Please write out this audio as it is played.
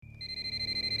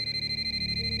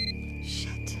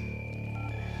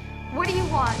What do you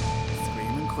want?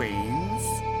 Screaming Queens.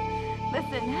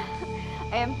 Listen,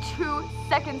 I am 2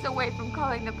 seconds away from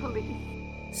calling the police.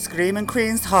 Screaming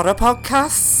Queens Horror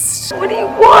Podcast. What do you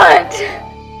want?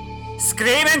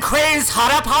 Screaming Queens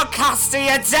Horror Podcast to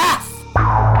your death!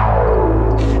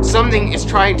 Something is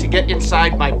trying to get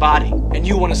inside my body, and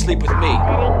you want to sleep with me.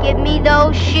 Better give me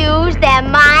those shoes. They're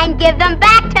mine. Give them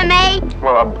back to me.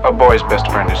 Well, a boy's best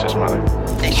friend is his mother.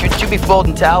 Hey, shouldn't you be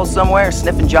folding towels somewhere,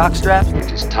 sniffing jock straps?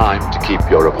 It is time to keep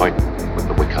your appointment with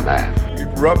the Wicker Man. It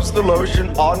rubs the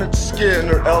lotion on its skin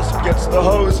or else it gets the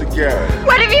hose again.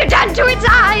 What have you done to its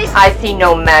eyes? I see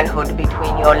no manhood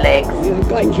between your legs. You're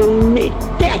going to meet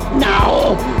death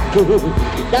now.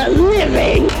 The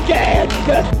living dead.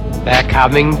 They're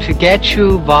coming to get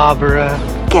you, Barbara.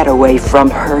 Get away from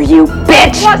her, you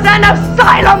bitch! It was an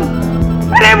asylum,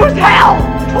 and it was hell.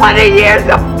 20 years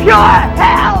of pure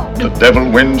hell. The devil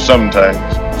wins sometimes.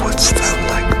 What's that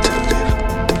like to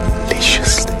live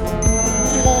deliciously?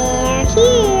 They're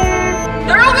here.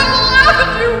 They're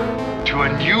all you. To a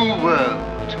new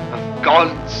world of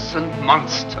gods and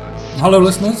monsters. Hello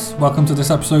listeners, welcome to this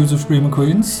episode of Screaming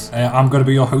Queens. I'm going to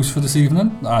be your host for this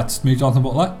evening. It's me, Jonathan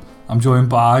Butler. I'm joined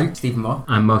by Stephen Moore.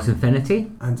 I'm Most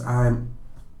Infinity. And I'm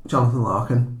Jonathan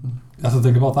Larkin. You have to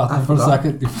think about that for a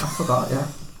second. I forgot, yeah.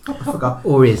 I forgot.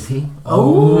 Or is he?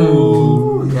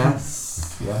 Oh,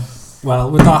 yes.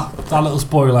 Well, with that little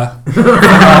spoiler.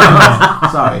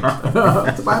 Sorry.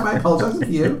 Why am I apologising to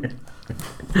you?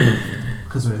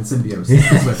 Because we're in symbiosis.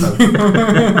 Because we're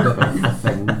both a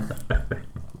thing.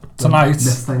 Tonight.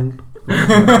 This thing.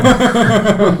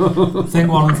 Thing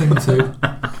 1 and thing 2.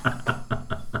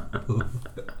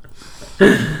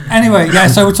 Anyway, yeah,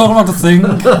 so we're talking about the Thing.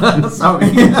 Sorry.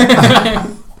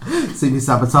 See me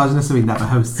sabotaging us so we never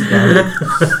host again.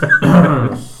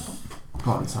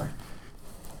 Go on, sorry.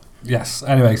 Yes,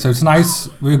 anyway, so tonight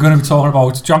we're going to be talking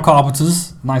about John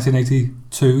Carpenter's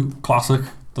 1982 classic,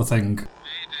 The Thing.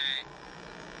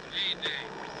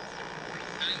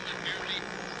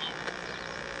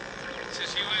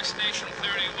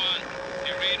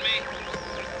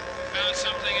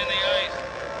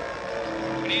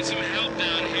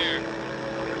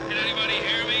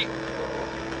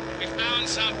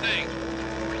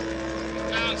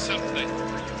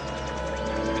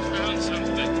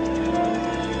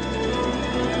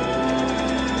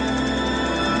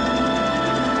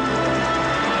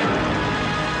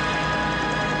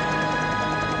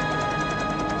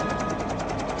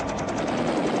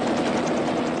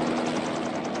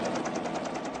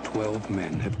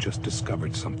 Men have just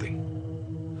discovered something.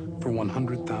 For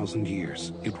 100,000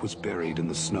 years, it was buried in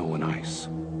the snow and ice.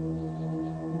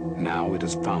 Now it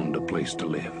has found a place to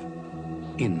live.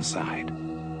 Inside.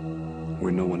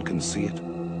 Where no one can see it,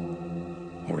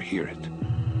 or hear it,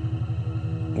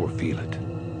 or feel it.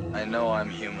 I know I'm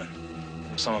human.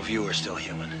 Some of you are still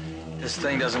human. This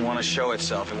thing doesn't want to show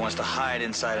itself. It wants to hide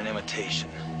inside an imitation.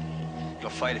 It'll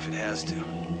fight if it has to,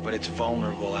 but it's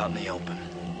vulnerable out in the open.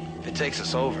 If it takes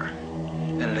us over,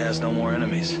 then it has no more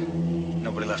enemies.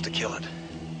 Nobody left to kill it.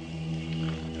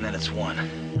 And then it's won.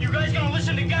 You guys gonna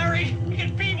listen to Gary? He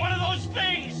can beat one of those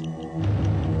things!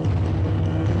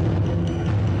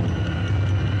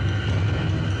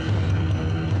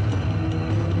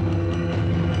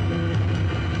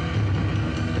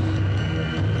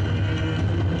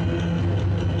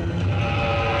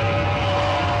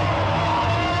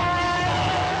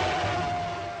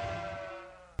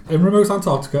 In remote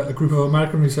Antarctica, a group of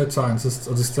American research scientists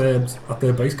are disturbed at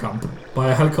their base camp by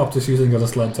a helicopter shooting at a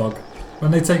sled dog.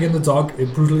 When they take in the dog,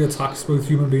 it brutally attacks both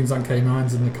human beings and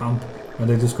canines in the camp, and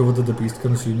they discover that the beast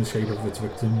can assume the shape of its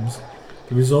victims.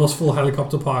 The resourceful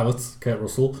helicopter pilot, Kurt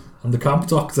Russell, and the camp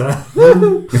doctor,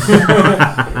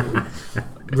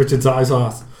 Richard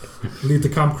Dysart, lead the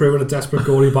camp crew in a desperate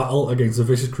gory battle against a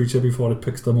vicious creature before it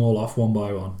picks them all off one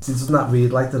by one. See, doesn't that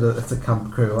read like that it's a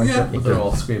camp crew? Like yeah. They're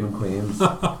all screaming queens.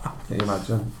 Can you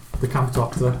imagine? The camp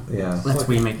doctor. Yeah. Let's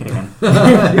remake it again.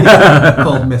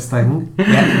 Called Miss Thing.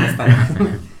 Yeah, Miss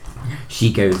Thing.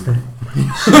 She goes there.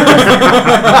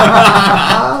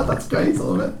 That's great, I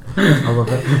love it. I love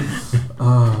it.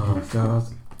 Oh, God.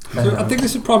 So I think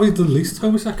this is probably the least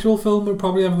homosexual film we're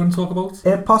probably ever going to talk about.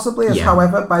 It possibly is,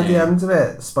 however, by the end of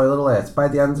it, spoiler alert, by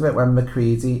the end of it, when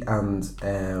McCready and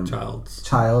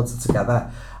Childs are together,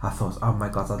 I thought, oh my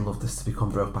God, I'd love this to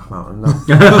become Brokeback Mountain now.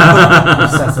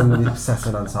 set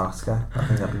in Antarctica. I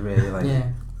think that'd be really,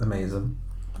 amazing.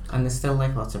 And there's still,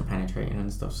 lots of penetrating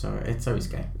and stuff, so it's always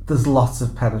gay. There's lots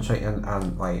of penetrating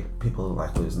and, people,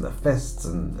 losing their fists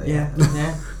and... Yeah.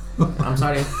 I'm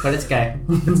sorry, but it's gay.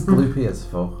 It's gloopy as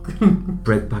fuck.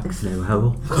 Brokeback snow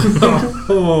hole.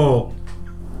 Oh.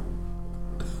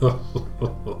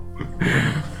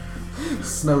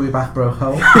 Snowy back broke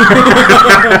hole.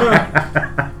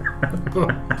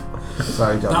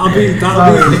 Sorry, John.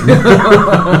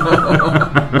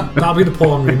 That'll be the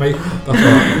porn remake. That's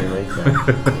right.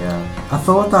 Yeah. I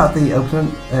thought that the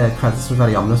opening credits were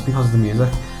very ominous because of the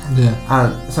music. Yeah.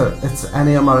 And so it's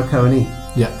Ennio Morricone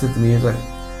did the music.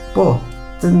 But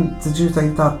did you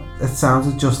think that it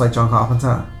sounded just like John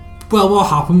Carpenter? Well, what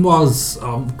happened was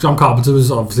John Carpenter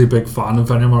was obviously a big fan of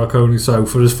Ennio Morricone, so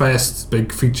for his first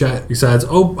big feature he said,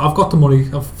 oh, I've got the money,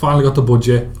 I've finally got the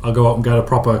budget, I'll go out and get a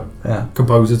proper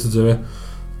composer to do it.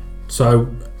 So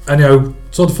Ennio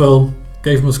saw the film,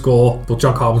 gave him a score, but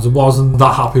John Carpenter wasn't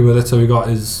that happy with it, so he got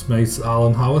his mate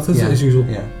Alan Howarth, his usual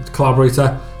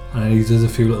collaborator, and then he did a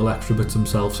few little extra bits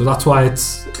himself. So that's why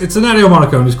it's an Ennio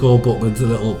Morricone score, but with a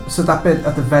little. So that bit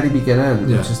at the very beginning,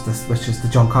 which is the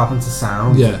John Carpenter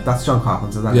sound. Yeah, that's John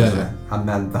Carpenter, then, isn't it? And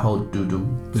then the whole doo-doo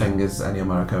thing is Ennio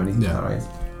Morricone. Is that right?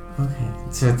 Okay.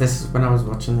 So this, when I was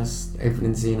watching this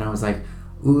opening scene, I was like,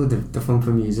 ooh, the fun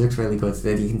for music's really good.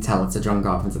 That you can tell it's a John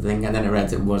Carpenter thing, and then I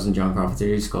read it wasn't John Carpenter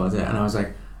who scored it, and I was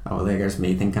like, oh, well, there goes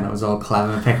me thinking I was all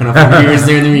clever, picking up when he was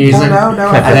doing the music. No.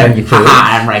 And then,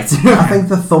 I'm right. I think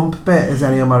the thump bit is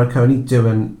Ennio Morricone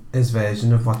doing his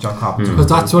version of what John Carpenter. Because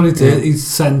that's what he did. He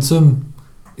sent him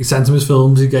his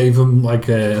films. He gave him like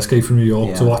Escape from New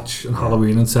York to watch and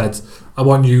Halloween, and said, I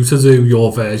want you to do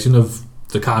your version of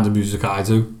the kind of music I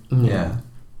do. Yeah.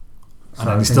 And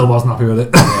then he still wasn't happy with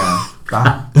it. Yeah.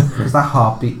 Because that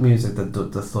heartbeat music,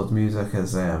 the thud music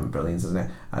is brilliant, isn't it?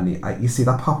 And you see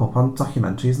that pop up on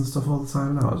documentaries and stuff all the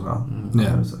time now as well.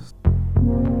 Yeah.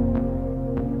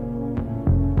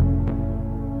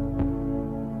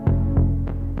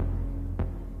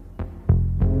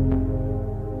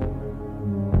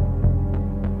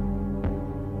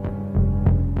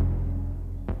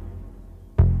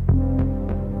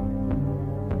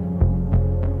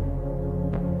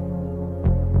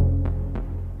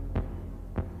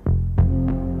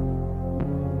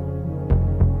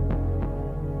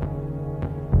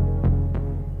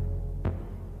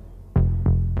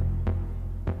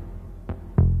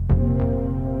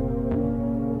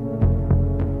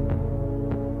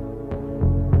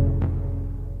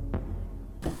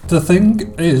 The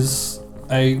Thing is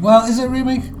is it a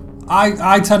remake?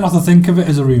 I tend not to think of it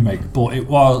as a remake, but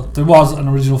there was an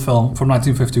original film from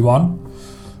 1951,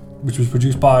 which was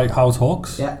produced by Howard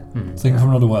Hawks. Yeah. Thing from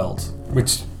Another World,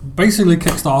 which basically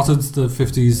kickstarted the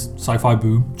 50s sci-fi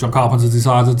boom. John Carpenter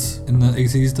decided in the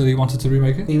 80s that he wanted to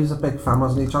remake it. He was a big fan,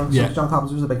 wasn't he? John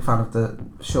Carpenter was a big fan of the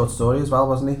short story as well,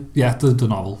 wasn't he? Yeah, the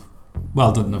novel.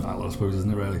 Well, the novella, I suppose,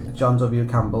 isn't it, really? John W.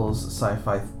 Campbell's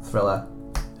sci-fi thriller,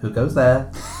 Who Goes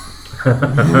There?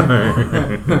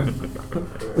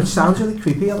 Which sounds really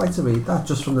creepy. I'd like to read that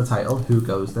just from the title. Who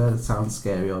Goes There? It sounds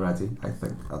scary already. I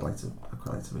think I'd quite like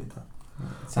to read that.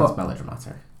 It sounds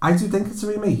melodramatic. I do think it's a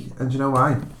remake, and do you know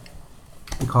why?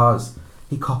 Because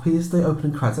he copies the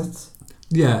opening credits.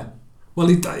 Yeah. Well,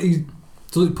 he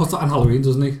puts that in Halloween,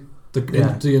 doesn't he?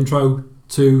 The intro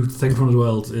to Thing from the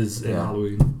World is in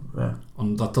Halloween. Yeah.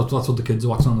 And that's what the kids are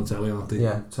watching on the telly, aren't they?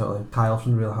 Yeah, totally. Kyle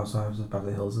from Real Housewives of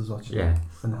Beverly Hills is watching it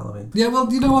in Halloween. Yeah,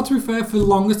 well, you know what, to be fair, for the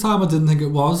longest time I didn't think it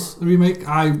was a remake.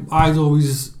 I'd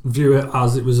always view it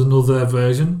as it was another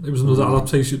version. It was another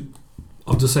adaptation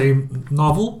of the same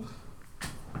novel.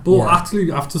 But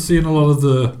actually, after seeing a lot of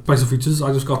the special features,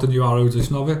 I just got the new Arrow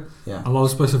edition of it. Yeah. A lot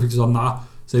of special features on that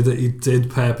say that he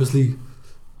did purposely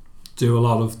do a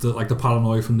lot of the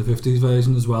paranoia from the 50s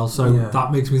version as well. So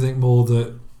that makes me think more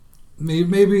that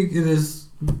maybe it is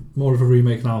more of a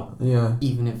remake now. Yeah.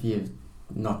 Even if you're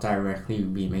not directly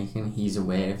remaking, he's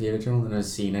aware of the original and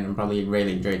has seen it and probably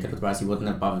really enjoyed it. Otherwise, he wouldn't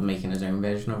have bothered making his own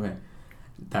version of it.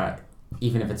 That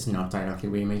even if it's not directly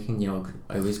remaking, you're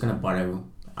always going to borrow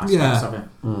aspects of it.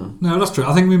 No, that's true.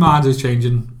 I think my mind is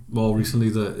changing more recently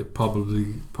that it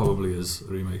probably is a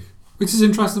remake. Which is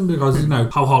interesting because, you know,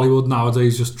 how Hollywood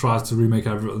nowadays just tries to remake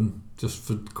everything just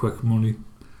for quick money.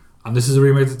 And this is a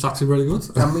remake that's actually really good.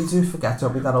 And we do forget,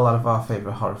 don't we, that a lot of our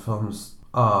favourite horror films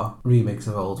are remakes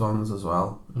of old ones as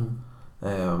well.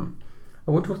 I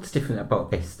wonder what's different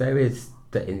about this, though, is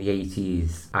that in the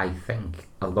 80s, I think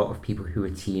a lot of people who were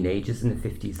teenagers in the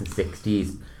 50s and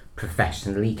 60s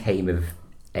professionally came of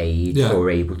age or were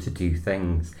able to do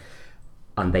things,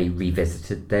 and they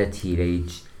revisited their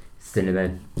teenage cinema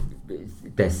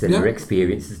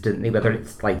experiences, didn't they? Whether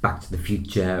it's like Back to the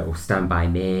Future or Stand By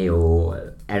Me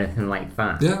or anything like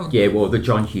that. Well, the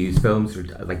John Hughes films,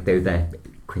 like they're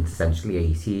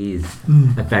quintessentially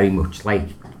 80s, are very much like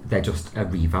they're just a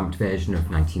revamped version of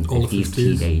 1950s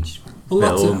teenage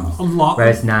films.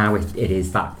 Whereas now it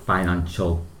is that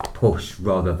financial push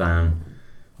rather than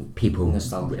people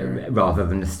rather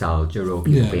than nostalgia or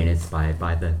people being inspired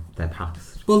by their past.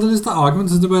 Well, there is that argument,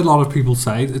 isn't there, where a lot of people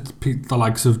say it's the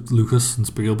likes of Lucas and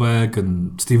Spielberg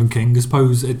and Stephen King, I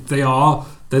suppose. They're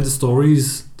the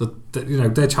stories that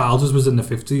their childhood was in the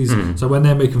 50s. So when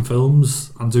they're making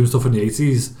films and doing stuff in the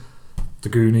 80s, The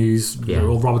Goonies,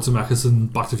 all Robert Zemeckis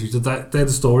and Back to the Future, they're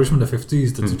the stories from the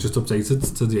 50s that are just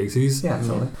updated to the 80s. Yeah,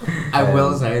 totally. I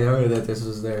will say though that this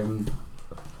was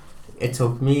it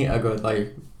took me a good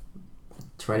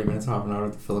 20 minutes, half an hour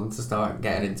of the film to start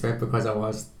getting into it, because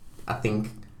I think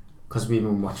because we've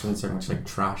been watching so much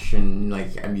trash and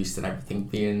I'm used to everything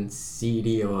being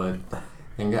seedy or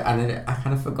thing, and then I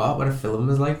kind of forgot what a film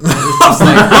was like. When it was just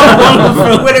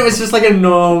when it was just a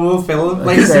normal film.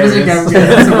 As soon as you go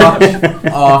to watch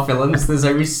our films, there's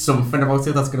always something about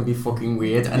it that's going to be fucking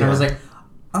weird, and I was like,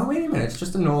 oh wait a minute, it's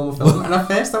just a normal film. And at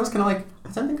first I was kind of I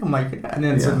don't think I'm liking it, and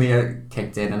then suddenly it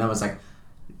kicked in and I was like,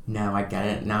 no, I get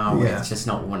it now. It's just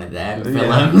not one of them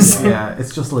films. Yeah,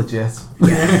 it's just legit.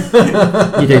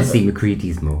 You don't see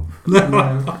McCready's more.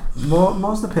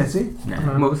 More's the pity.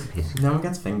 No, more's the pity. No one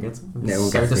gets fingered. No one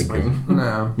gets fingered.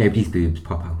 No. Nobody's boobs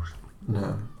pop out.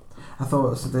 No. I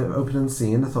thought the opening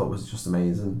scene was just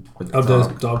amazing.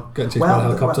 The dog getting chased by a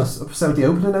helicopter. So the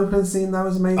opening scene that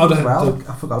was amazing as well.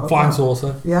 I forgot about flying that.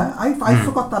 Saucer. Yeah, I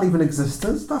forgot that even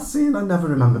existed. That scene, I never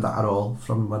remembered that at all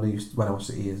from when I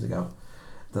watched it years ago.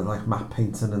 The map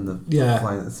painting and the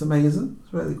flying. It's amazing.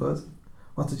 It's really good.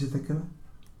 What did you think of it?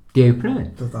 The opener.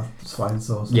 That flying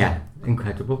saucer. Yeah,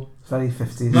 incredible. It's very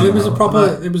 50s. Well, it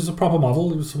was a proper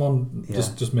model. It was someone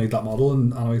just made that model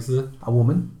and animated it. A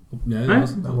woman. Yeah,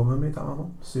 a woman made that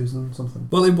model. Susan something.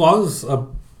 Well, it was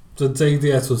the day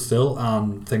the Earth was still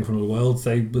and Thing from Another World.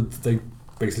 They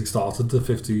basically started the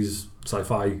 50s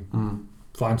sci-fi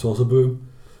flying saucer boom.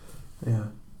 Yeah,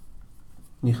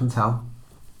 you can tell.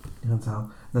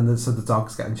 Then the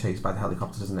dog's getting chased by the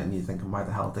helicopters, isn't it? And you're thinking, why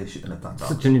the hell are they shooting at that dog?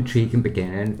 Such an intriguing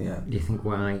beginning. Yeah. You think,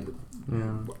 why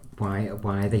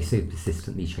are they so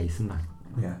persistently chasing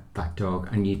that dog?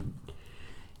 And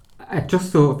I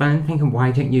just thought then, thinking,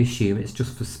 why don't you assume it's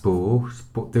just for sport?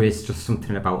 But there is just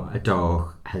something about a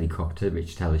dog helicopter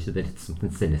which tells you that it's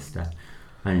something sinister.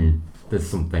 And there's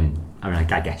something, I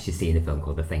guess you see in the film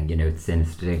called The Thing, it's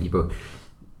sinister, don't you? But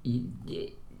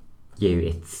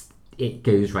it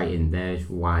goes right in there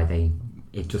why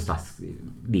it just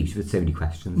leaves you with so many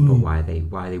questions. But why are they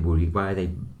worried? Why are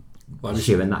they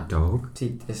shooting that dog?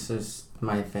 See, this is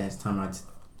my first time I'd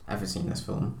ever seen this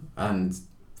film, and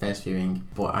first viewing,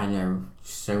 but I know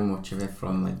so much of it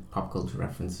from pop culture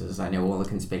references. I know all the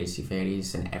conspiracy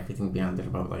theories and everything behind it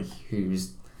about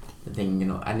who's the thing,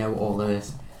 I know all of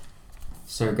this.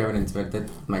 So going into it,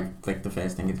 the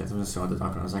first thing it did was I saw the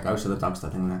dog and I was like, oh, so the dog's the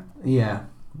thing there. Yeah.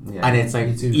 And it's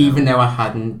even though I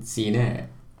hadn't seen it,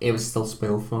 it was still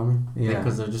spoiled for me. Yeah.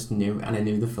 Because I just knew, and I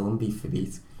knew the film beat for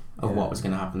beat of what was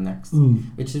going to happen next.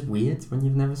 Which is weird when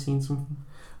you've never seen something.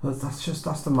 Well,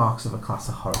 that's the marks of a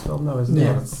classic horror film, though, isn't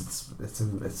it?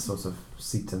 It's sort of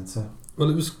seeped into. Well,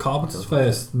 it was Carpenter's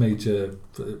first major.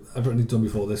 Everything he'd done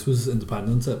before this was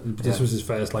independent. This was his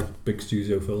first big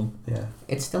studio film. Yeah,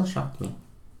 it still shocked me.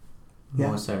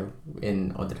 More so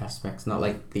in other aspects,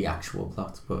 not the actual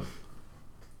plot, but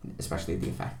especially the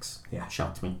effects. Yeah,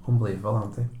 shocked me. Unbelievable,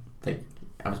 aren't they?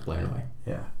 I was blown away.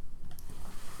 Yeah.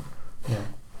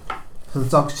 So the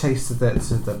dog's chased to the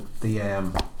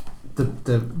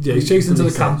he's chased into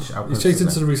the camp. He's chased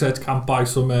into the research camp by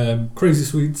some crazy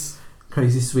Swedes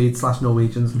 /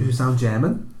 Norwegians who sound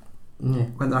German. Yeah.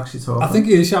 When they're actually talking. I think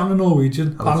he is shouting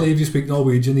Norwegian. Apparently, if you speak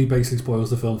Norwegian, he basically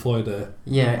spoils the film for you there.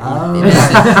 Yeah.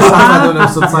 I don't know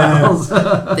subtitles.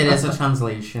 There is a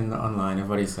translation online of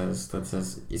what he says.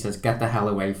 He says, "Get the hell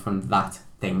away from that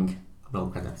thing." Roll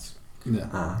credits.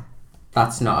 Yeah.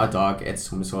 That's not a dog. It's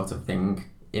some sort of thing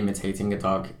imitating a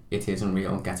dog. It isn't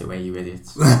real. Get away, you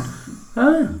idiots.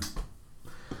 Yeah,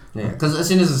 because as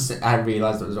soon as I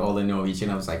realised it was all in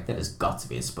Norwegian, I was like, there has got to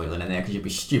be a spoiler in there because you'd be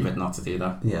stupid not to do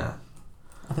that. Yeah.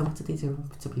 I don't know, what did they do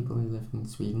to people who live in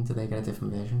Sweden? Did they get a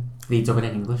different version? They dub it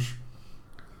in English.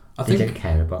 I think they don't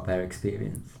care about their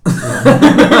experience.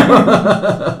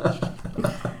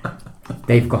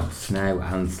 They've got Snow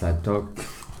and Sled Dog.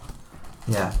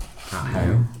 Yeah. At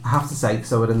home. I have to say,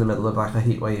 so we're in the middle of a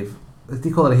heat wave. Do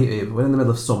you call it a heat wave? We're in the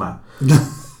middle of summer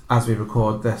as we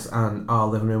record this, and our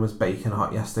living room was baking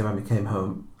hot yesterday when we came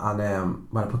home, and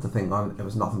when I put the thing on, it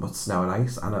was nothing but snow and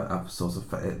ice, and I sort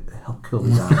of it helped cool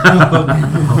me down.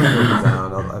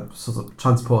 I sort of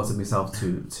transported myself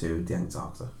to the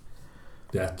Antarctica.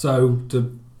 Yeah, so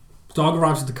the dog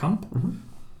arrives at the camp. Mm-hmm.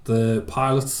 The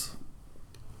pilot,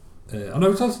 I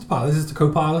know it's not the pilot, this is the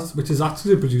co-pilot, which is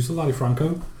actually the producer, Larry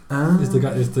Franco. Is the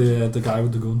guy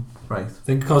with the gun. Right. I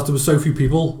think because there were so few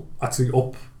people actually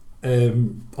up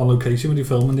on location when he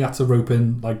filmed, and they had to rope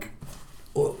in like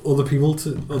other people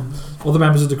other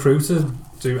members of the crew to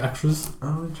do extras.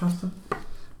 Oh, interesting.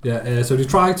 Yeah, so he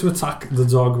tried to attack the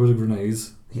dog with a grenade,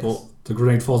 Yes. but the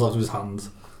grenade falls out of his hand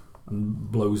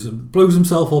and blows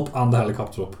himself up and the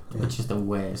helicopter up. Which is the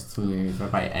worst move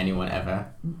by anyone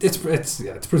ever. It's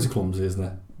pretty clumsy, isn't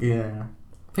it? Yeah.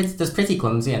 There's pretty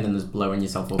clumsy, and then there's blowing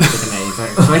yourself up with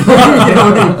a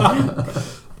grenade.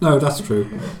 No, that's true.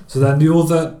 So then the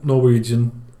other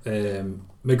Norwegian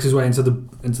makes his way into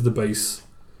the base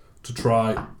to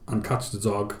try and catch the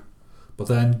dog. But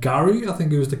then Gary, I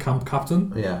think he was the camp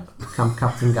captain. Yeah, Camp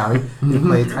Captain Gary. He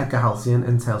played Edgar Halcyon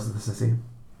in Tales of the City.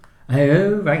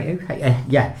 Oh, right, okay.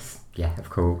 Yes. Yeah, of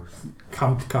course.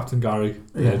 Camp Captain Gary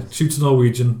shoots a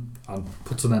Norwegian and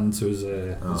puts an end to his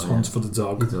hunt for the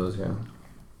dog. He does, yeah.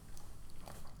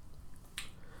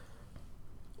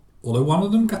 Although one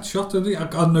of them gets shot, didn't he?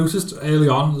 I noticed early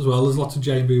on as well, there's lots of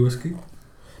J&B whiskey.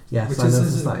 Yes, I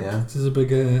noticed that, yeah. This is a big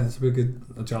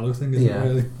Jello thing, isn't it,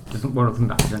 really? Doesn't one of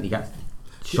them accidentally get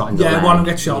shot in the leg? Yeah, one of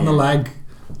them gets shot in the leg,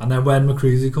 and then when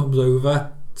McCreasy comes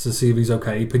over to see if he's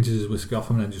okay, he pinches his whiskey off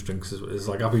him and then just drinks his. It's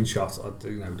like, I've been shot,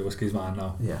 the whiskey's mine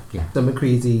now. Yeah. The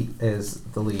McCreasy is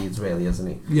the lead, really, isn't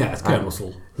he? Yeah, it's Kurt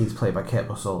Russell. He's played by Kurt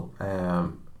Russell,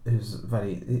 who's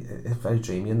very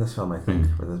dreamy in this film, I think,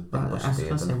 with his big bushy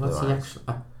beard and blue eyes.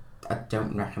 I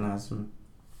don't recognise him.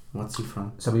 What's he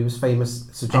from? So he was famous.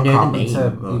 So John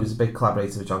Carpenter, he was a big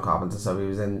collaborator with John Carpenter. So he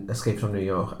was in Escape from New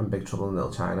York and Big Trouble in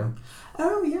Little China.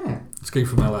 Oh yeah. Escape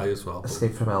from LA as well.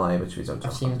 Escape from LA, which we don't.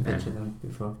 I've seen a picture of them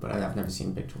before, but I've never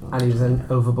seen Big Trouble. And he was in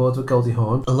Overboard with Goldie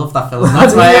Hawn. I love that film.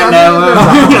 That's why I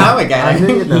know again. I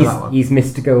knew you'd know that one. He's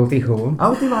Mr. Goldie Hawn.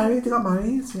 Oh, they married. They got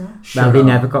married. Yeah. Well, they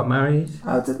never got married.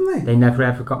 Oh, didn't they? They never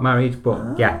ever got married,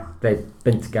 but yeah, they've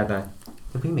been together.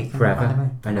 Did we make forever?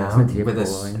 I know, it's meant to be with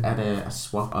a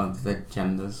swap of the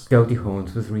genders. Goldie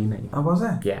Hawn's was remade. Oh, was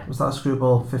it? Yeah. Was that a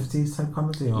screwball 50s type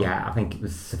comedy? Or? Yeah, I think it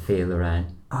was Sophia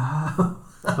Loren. Ah.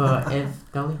 But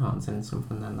if Goldie Hawn's in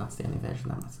something, then that's the only version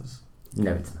that matters.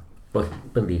 No, it's not.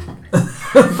 But believe me.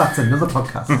 That's another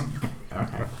podcast.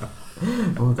 Okay.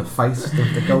 Oh, the fight,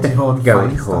 the Goldie Hawn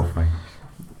Goldie fight. Hawn fight.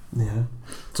 Yeah.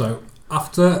 So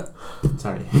after.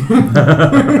 Sorry.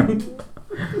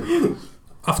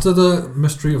 After the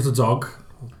mystery of the dog,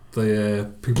 the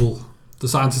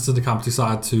scientists in the camp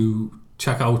decide to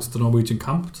check out the Norwegian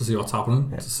camp to see what's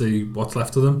happening, to see what's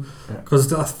left of them.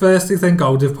 Because at first they think,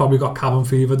 they've probably got cabin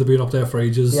fever, they've been up there for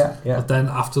ages. Yeah. But then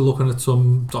after looking at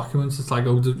some documents, it's like,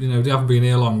 they haven't been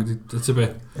here long. It's a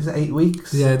bit. Is it 8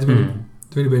 weeks? Yeah, they've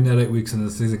only been there 8 weeks, and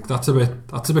that's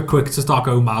a bit quick to start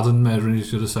going mad and murdering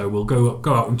each other. So we'll go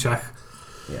out and check.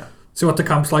 Yeah. See what the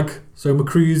camp's like. So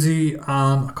McCreasy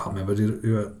and I can't remember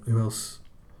who else.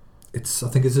 I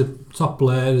think it's not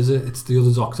Blair, is it? It's the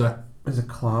other doctor. Is it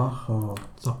Clark or?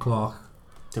 It's not Clark.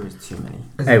 There is too many.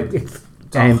 It's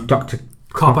Dr.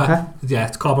 Copper. Yeah,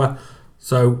 it's Copper.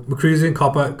 So McCreasy and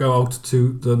Copper go out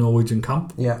to the Norwegian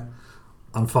camp. Yeah.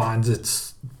 And find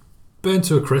it's burnt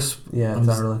to a crisp. Yeah,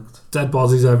 derelict. Dead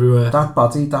bodies everywhere. That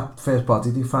first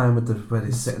body they find where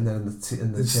he's sitting there in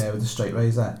the chair with the straight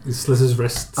razor. He slits his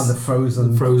wrists. And the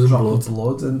frozen drop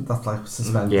blood, and that's like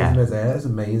suspended in midair. It's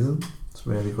amazing. It's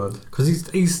really good. Because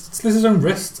he's slit his own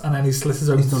wrist and then he slits his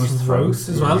own throat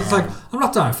as well. It's like, I'm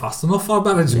not dying fast enough, I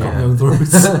better just cut my own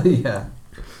throat. Yeah.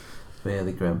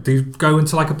 Really grim. They go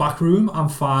into like a back room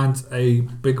and find a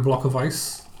big block of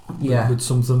ice. Yeah. With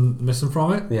something missing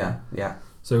from it. Yeah.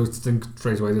 So I think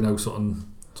straight away they know something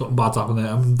bad's happened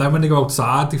there. And then when they go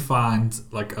outside, they find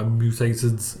like a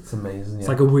mutated. It's amazing. It's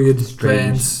like a weird,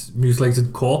 burnt,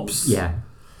 mutilated corpse. Yeah.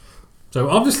 So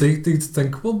obviously they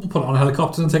think, we'll put it on a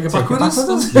helicopter and take it back with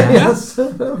us. Yes,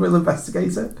 we'll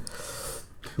investigate it.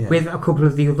 Yeah. With a couple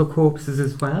of the other corpses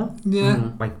as well.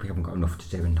 Yeah. Like we haven't got enough to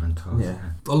do in Antarctica. Yeah.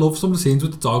 I love some of the scenes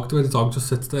with the dog, the way the dog just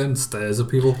sits there and stares at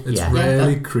people. It's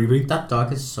really creepy. That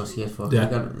dog is sussy as fuck.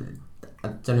 Yeah. I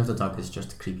don't know if the dog is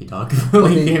just a creepy dog. Well,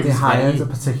 they hired a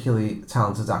particularly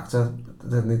talented actor,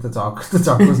 didn't they? The dog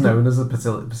was known as a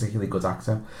particularly good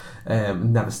actor.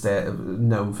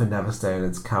 Known for never staring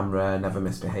into camera, never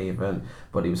misbehaving,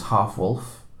 but he was half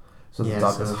wolf. So the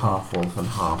dog is half wolf and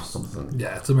half something.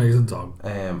 Yeah, it's an amazing dog.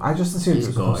 I just assumed it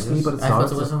was a husky, but it's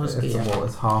not. It was a husky,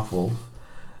 it's half wolf.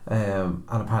 And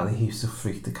apparently he used to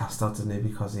freak the cast out, didn't he?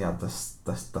 Because he had that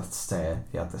stare.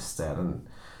 He had this stare, and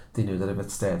they knew that if it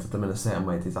stared at them in a certain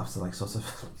way, they'd have to like sort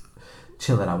of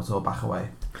chill it out or back away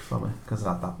from it because it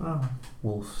had that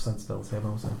wolf sensibility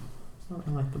about it.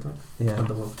 I like the dog. Yeah, and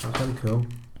the wolf. That's very cool.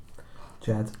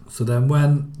 Jed. So then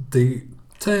when they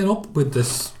turn up with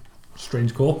this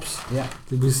strange corpse. Yeah.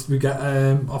 Did we get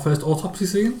our first autopsy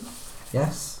scene?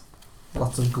 Yes.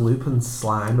 Lots of gloop and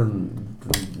slime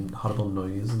and horrible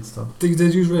noise and stuff. They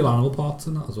did use real animal parts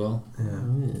in that as well.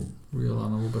 Yeah. Real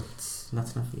animal bits.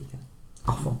 That's not vegan.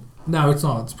 Awful. No, it's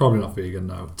not. It's probably not vegan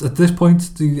now. At this point,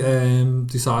 they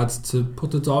decides to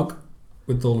put the dog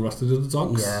with all the rest of the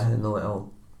dogs. Yeah, in the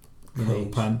little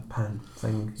pen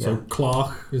thing. Yeah. So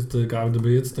Clark is the guy with the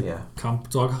beard, the camp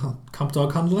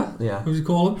dog handler. Yeah. What does he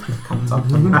call him? Camp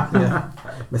dog. Yeah.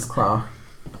 Miss Clark.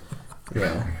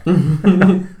 Yeah.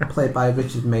 Played by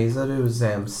Richard Mazer, who was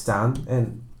Stan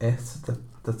in It,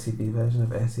 the TV version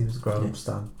of It. He was a grown-up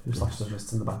Stan who slashed his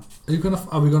wrist in the back.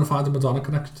 Are we gonna find a Madonna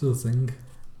connection to the thing?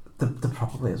 There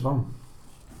probably is one.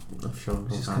 I'm sure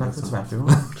She's connected to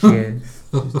everyone. She is.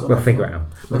 We'll figure it out.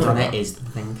 Madonna is the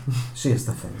thing. She is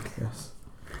the thing, yes.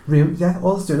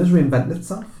 All it's doing is reinventing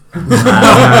itself.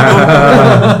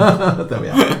 There we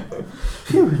are.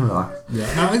 Phew, relax.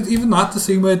 Yeah. Now, even that, the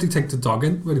scene where they take the dog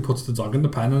in, where he puts the dog in the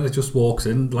pen and it just walks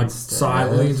in like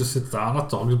silently and just sits down. That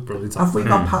dog is brilliant. Have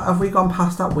we gone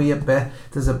past that weird bit?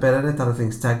 There's a bit in it that I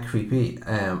think's dead creepy,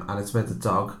 and it's where the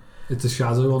dog. It's a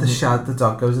shadow on the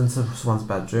dog goes into someone's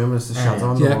bedroom and it's the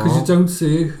shadow on the wall. Yeah, because you don't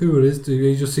see who it is, do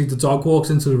you? You just see the dog walks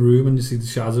into the room and you see the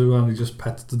shadow and he just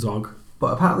pets the dog.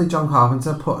 But apparently John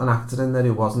Carpenter put an actor in there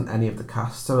who wasn't any of the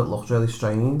cast, so it looked really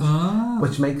strange.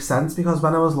 Which makes sense because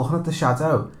when I was looking at the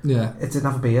shadow, it didn't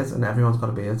have a beard and everyone's got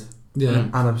a beard. Yeah.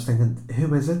 And I was thinking,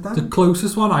 who is it then? The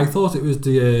closest one I thought it was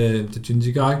the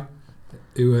ginger guy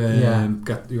who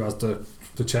who has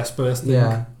the chest burst thing.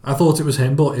 Yeah. I thought it was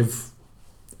him, but if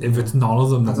it's none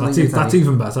of them, then that's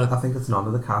even better. I think it's none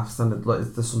of the cast, and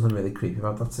there's something really creepy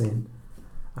about that scene,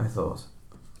 I thought.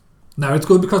 No, it's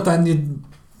good because then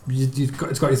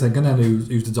it's got you thinking then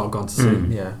who's the dog gone to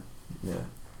see. Yeah.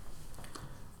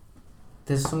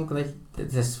 There's some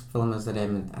this film has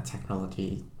a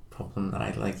technology problem that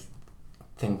I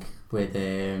think with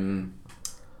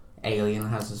Alien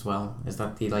has as well, is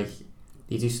that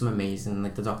they do some amazing,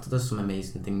 the Doctor does some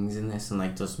amazing things in this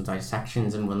and does some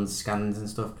dissections and runs scans and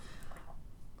stuff.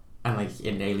 And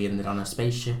in Alien they're on a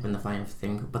spaceship and they're flying for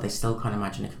thing, but they still can't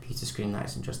imagine a computer screen that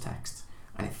isn't just text.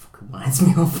 And it fucking winds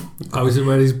me up. Oh, is it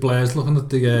where he's Blair's looking at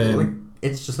the...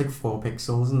 it's just 4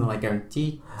 pixels and they're going...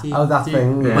 that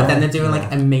thing, yeah. But then they're doing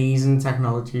amazing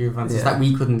technology advances that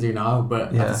we couldn't do now, but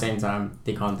at Yeah. the same time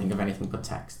they can't think of anything but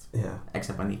text. Yeah.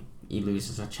 Except when he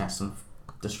loses a chess and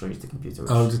destroys the computer.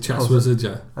 Oh, the chess wizard,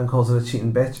 yeah. And calls it a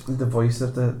cheating bitch. The voice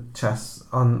of the chess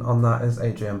on that is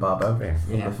Adrienne Barbeau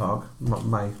from The Fog. One of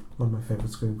my favourite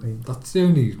screen queens. That's the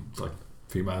only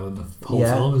female in the whole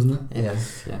film, isn't it?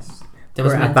 Yes. There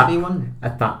was meant to be one.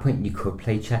 At that point, you could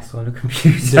play chess on a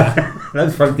computer. Yeah.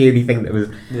 That's probably the only thing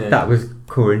that was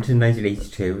current in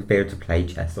 1982, was be able to play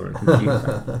chess on a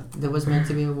computer. There was meant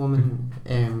to be a woman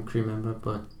crew member,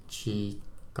 but she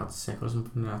got sick or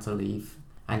something and had to leave,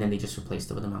 and then they just replaced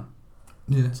her with a man.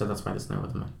 Yeah. So that's why there's no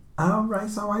other man. Oh right,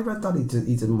 so I read that he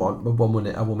didn't want a woman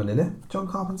in it, John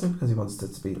Carpenter, because he wants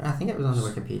it to be. I think it was on the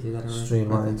Wikipedia that I read.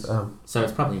 Streamlined. So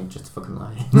it's probably just a fucking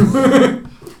lie.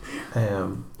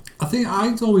 I think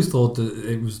I'd always thought that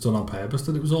it was done on purpose,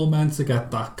 that it was all meant to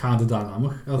get that kind of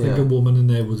dynamic. I think a woman in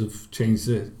there would have changed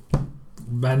it.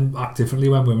 Men act differently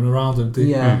when women are around, don't they?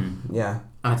 Yeah, yeah.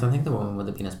 I don't think the woman would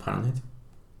have been as paranoid.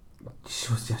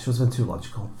 She was been too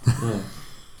logical. Yeah.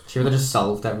 She would have just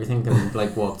solved everything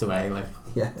and walked away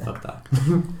fuck that.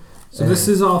 So this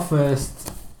is our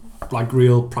first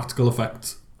real practical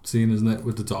effect scene, isn't it,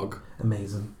 with the dog?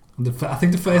 Amazing. And I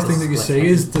think the first thing that you see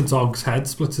is the dog's head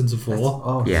splits into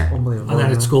 4. It's unbelievable. And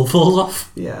then its skull falls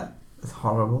off. Yeah, it's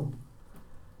horrible.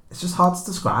 It's just hard to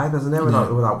describe, isn't it,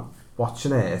 without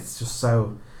watching it. It's just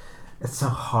so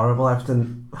horrible.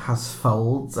 Everything has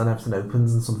folds and everything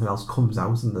opens and something else comes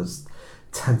out and there's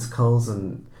tentacles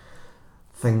and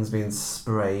things being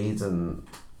sprayed and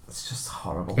it's just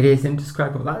horrible. It is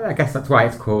indescribable. I guess that's why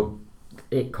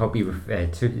it can't be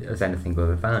referred to as anything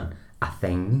other than a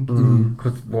thing.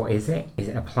 Because what is it? Is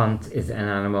it a plant? Is it an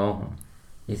animal?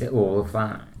 Is it all of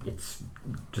that? It's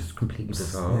just completely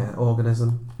bizarre. Yeah,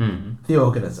 organism. The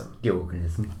organism. The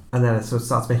organism. And then it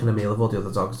starts making a meal of all the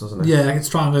other dogs, doesn't it? Yeah, it's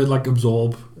trying to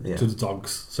absorb to the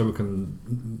dogs so we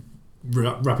can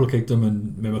replicate them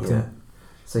and mimic them.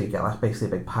 So you get basically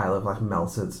a big pile of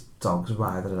melted dogs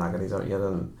writhing in agony, don't you?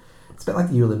 And it's a bit like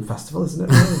the Yulin Festival, isn't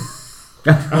it?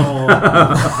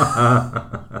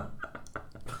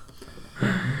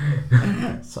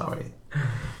 Really? Sorry.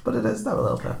 But it is, though, a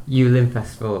little bit. Yulin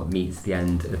Festival meets the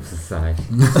end of society.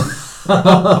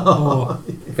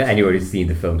 For anyone who's seen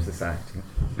the film Society.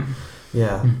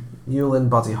 Yeah. Yulin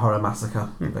Body Horror Massacre,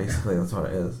 basically, that's what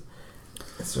it is.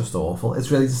 It's just awful.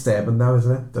 It's really disturbing now,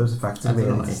 isn't it? Those effects are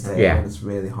really disturbing. Yeah. It's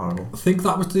really horrible. I think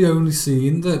that was the only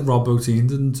scene that Rob Bottin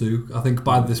didn't do. I think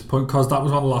by this point, because that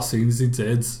was one of the last scenes he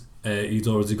did, he'd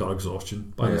already got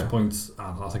exhaustion by this point,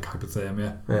 and I think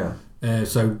hypothermia. Yeah.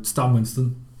 So Stan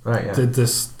Winston did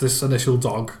this initial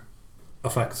dog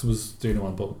effect was the only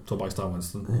one done by Stan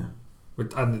Winston. Yeah.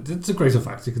 And it's a great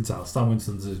effect, you can tell. Stan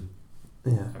Winston's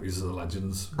he's a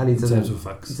legend And he in terms of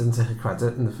effects. He didn't take a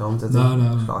credit in the film, did he?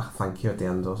 No. He's got like a thank you at the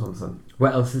end or something.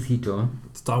 What else has he done?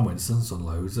 Stan Winston's done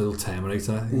loads. Little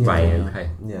Terminator. Right, okay.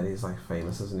 Yeah, he's like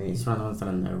famous, isn't he? He's one of the ones that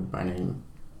I know by name.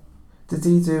 Did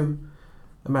he do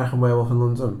American Werewolf in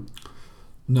London?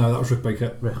 No, that was Rick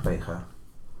Baker. Rick Baker.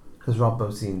 Because Rob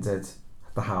Bottin did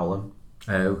The Howling.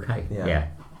 Okay, yeah.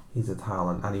 He did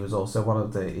Howling, and he was also one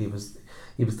of the...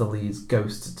 He was the lead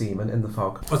ghost demon in The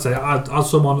Fog. I'd say, as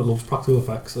someone that loves practical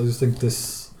effects, I just think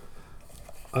this...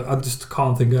 I just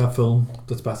can't think of a film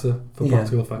that's better for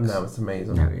practical effects. No, it's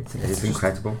amazing. No, it's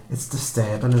incredible. It's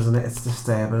disturbing, isn't it? It's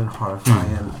disturbing and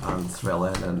horrifying and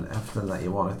thrilling and everything that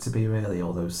you want it to be, really,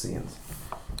 all those scenes.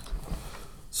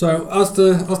 So, as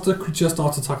the creature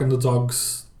starts attacking the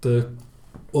dogs, the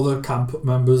other camp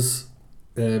members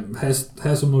hear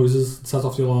some noises, set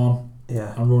off the alarm,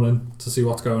 and run in to see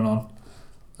what's going on.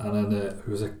 And then,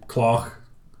 who was it? Clark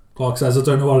says, I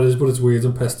don't know what it is, but it's weird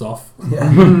and pissed off.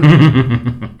 Yeah.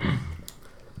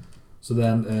 So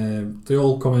then they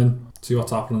all come in, see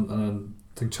what's happening, and then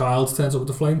I think Childs turns up with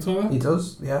the flamethrower. He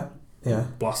does, yeah.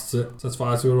 Blasts it, sets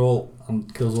fire to it all,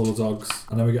 and kills all the dogs.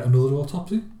 And then we get another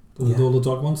autopsy with all the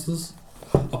dog monsters.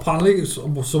 Apparently,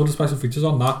 some of the special features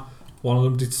on that, one of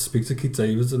them did speak to Keith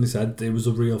Davids, and he said it was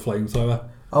a real flamethrower.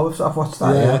 Oh, I've watched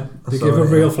that, They give a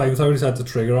real flamethrower, he said the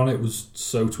trigger on it was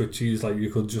so twitchy, it's like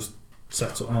you could just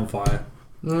set something on fire.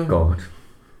 God.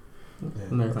 Yeah,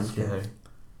 No, thank you.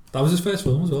 That was his first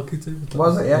film as well, Keith Davids.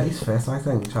 Was it? Yeah, he's first, I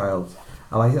think, Child.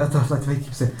 I don't like the way he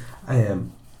keeps saying,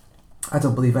 I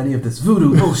don't believe any of this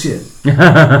voodoo bullshit.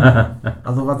 I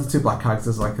love how the two black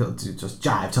characters like just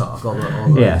jive talk all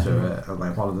the way through it, and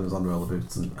like one of them's on roller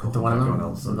boots and The one everyone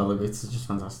on else. roller boots is just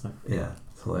fantastic. Yeah,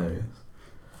 it's hilarious.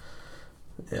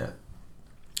 Yeah.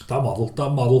 That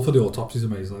model for the autopsy is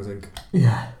amazing, I think.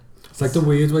 Yeah. It's like the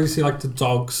weird way you see like the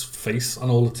dog's face and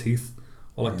all the teeth,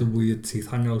 or like the weird teeth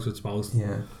hanging out of its mouth.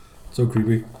 Yeah. So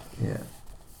creepy. Yeah.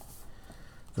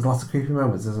 There's lots of creepy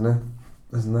moments, isn't there?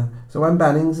 So when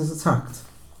Bennings is attacked,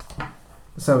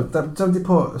 so they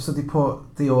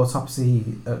put the autopsy,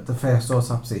 the first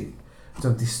autopsy,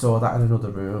 don't they store that in another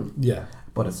room? Yeah.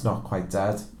 But it's not quite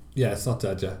dead. Yeah, it's not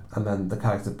dead yet. And then the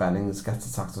character Bennings gets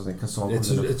attacked, doesn't he? Because someone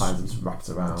comes in and finds him wrapped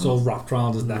around. It's all wrapped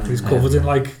around his neck. He's covered in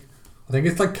like, I think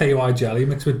it's like KY jelly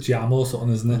mixed with jam or something,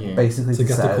 isn't it? Yeah. Basically, to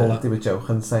get the colour. They were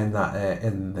joking, saying that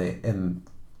in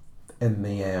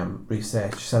the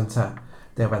research centre,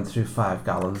 they went through 5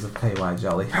 gallons of KY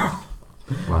jelly,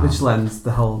 which lends to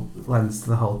the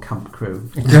whole camp crew.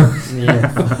 Yeah.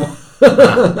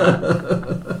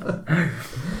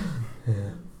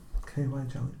 KY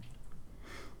jelly.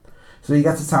 So he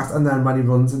gets attacked, and then when he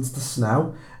runs into the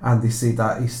snow, and they see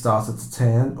that he started to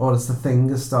turn, or it's the thing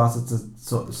has started to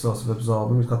sort of absorb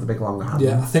him. He's got the big long hand.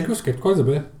 Yeah, I think we skipped quite a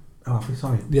bit. Oh, are we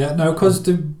sorry? Yeah, no, because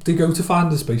they go to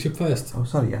find the spaceship first. Oh,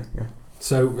 sorry, yeah.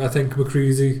 So I think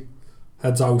McCreasy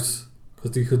heads out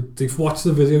because they've watched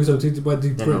the videos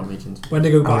when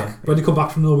they go back when they come back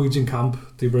from the Norwegian camp.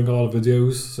 They bring a lot of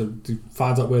videos, so they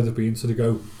find out where they've been. So they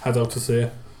head out to see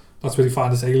it. That's where they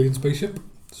find this alien spaceship.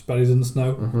 It's buried in the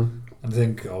snow. Mm-hmm. And I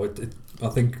think, I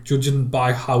think judging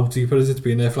by how deep it is, it's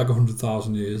been there for like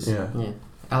 100,000 years. Yeah.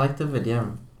 I like the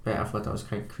video, but I thought that was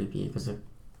quite creepy because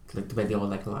like the way they all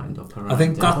like lined up around. I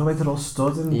think that the way they're all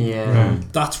stood and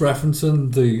that's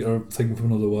referencing the thing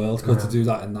from another world because they do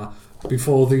that in that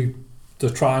before they're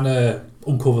trying to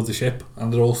uncover the ship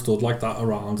and they're all stood like that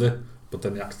around it, but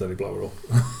then they accidentally blow it up.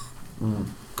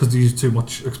 Because they use too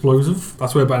much explosive.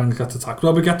 That's where Bennings gets attacked.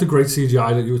 Well, we get the great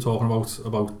CGI that you were talking about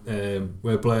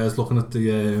where Blair's looking at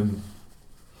the...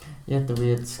 the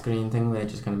weird screen thing where it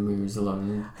just kind of moves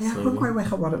along. Yeah, I couldn't quite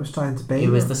work out what it was trying to be. It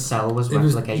was the cell was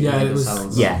replicating the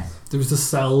cells. Yeah. There was the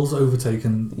cells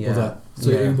overtaking other. So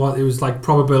Yeah. it was like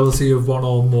probability of one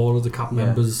or more of the camp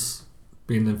members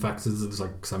being infected. It was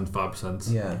like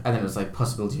 75%. Yeah. And then it was like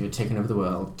possibility of taking over the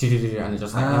world. And it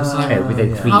just like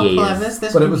within 3 how years. clever is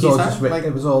this? But it was all computer? just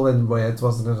it was all in words,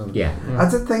 wasn't it? And Yeah. I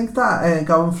did think that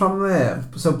going from there,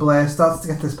 so Blair started to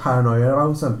get this paranoia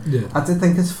about him. Yeah. I did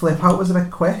think his flip out was a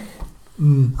bit quick.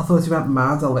 Mm. I thought he went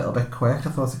mad a little bit quick.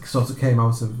 I thought it sort of came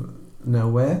out of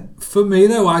nowhere. For me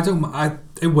though,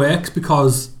 it works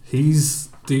because he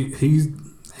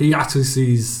actually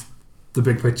sees the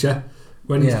big picture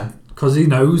when because because he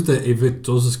knows that if it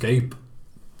does escape,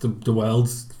 the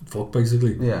world's fucked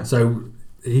basically. Yeah. So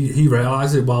he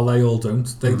realises it while they all don't.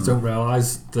 They don't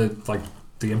realise the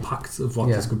impact of what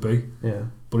this could be. Yeah.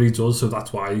 But he does, so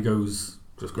that's why he goes.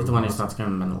 It's the one who starts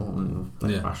going mental and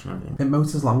crashing everything. It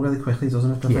motors along really quickly,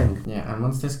 doesn't it? The thing. Yeah, and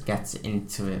once this gets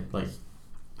into it, like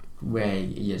where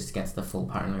you just get to the full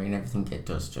paranoia and everything, it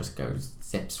does just go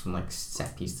zips from like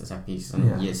set piece to set piece,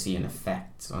 and you see an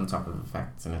effect on top of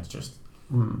effects, and it's just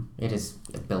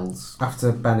it builds.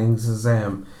 After Bennings is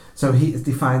so he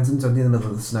finds him in the middle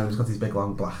of the snow. He's got these big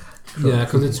long black. Yeah,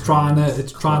 because it's trying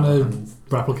to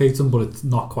replicate him, but it's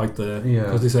not quite there. Yeah,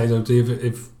 because they say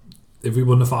if we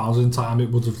wouldn't have found it in time, it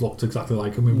would have looked exactly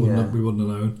like him. We wouldn't have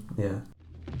known. Yeah.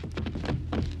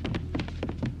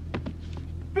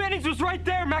 Bennings was right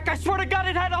there, Mac. I swear to God,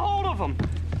 it had a hold of him.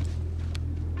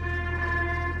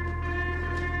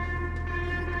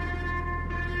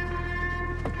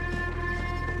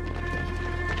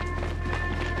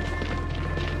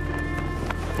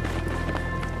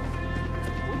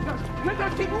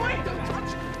 Keep away! Don't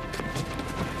touch!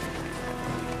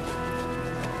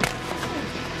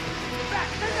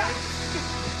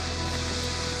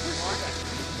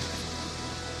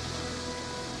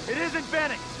 It isn't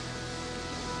Bennings.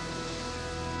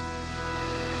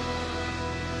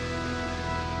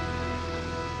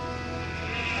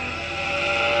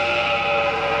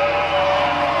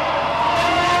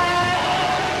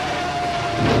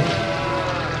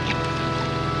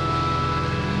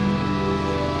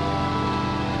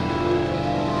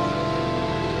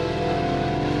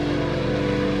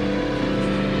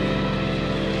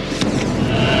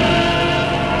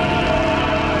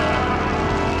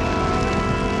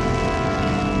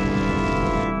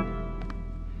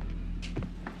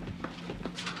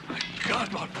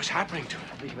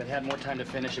 If it had more time to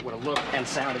finish, it would have looked and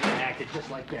sounded and acted just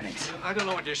like Bennings. I don't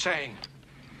know what you're saying.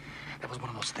 That was one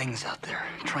of those things out there,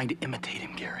 trying to imitate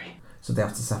him, Gary. So they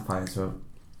have to set fire to him.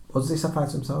 Or does he set fire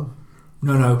to himself?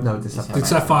 No. They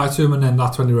set fire to him, and then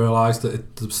that's when he realised that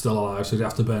it's still alive, so they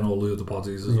have to burn all the other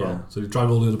bodies as well. So they drag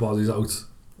all the other bodies out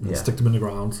and stick them in the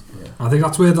ground. Yeah. I think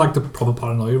that's where like the proper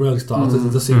paranoia really started.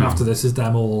 The scene after this is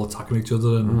them all attacking each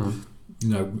other and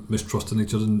mistrusting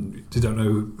each other, and they don't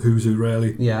know who's who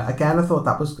really. Yeah, again, I thought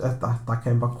that was that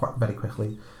came back quite very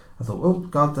quickly. I thought, oh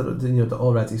God, they're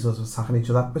already sort of attacking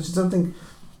each other, which I don't think,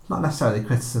 not necessarily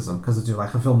criticism, because I do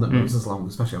like a film that moves as long,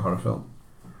 especially a horror film.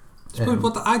 It's good,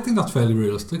 but I think that's fairly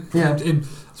realistic. Yeah,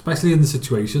 especially in the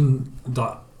situation,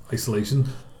 that isolation,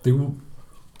 they were,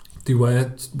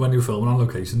 when they were filming on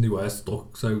location, they were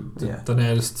stuck. So the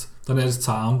nearest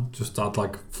town just had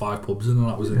like 5 pubs in, and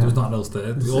that was it. There was nothing else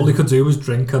there. All they could do was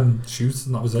drink and shoot,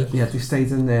 and that was it. Yeah, they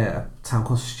stayed in a town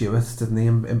called Stewart, didn't they,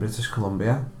 in British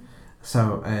Columbia?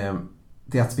 So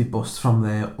they had to be bussed from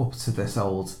there up to this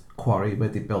old quarry where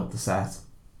they built the set,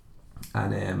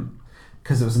 and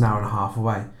because it was an hour and a half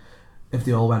away, if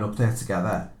they all went up there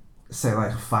together, say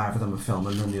like 5 of them were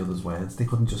filming and the others weren't, they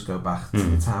couldn't just go back to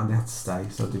the town. They had to stay,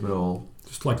 so they were all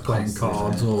just like playing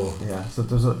cards or so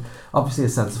there's obviously a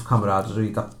sense of camaraderie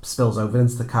that spills over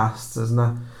into the cast, isn't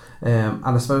there? And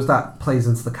I suppose that plays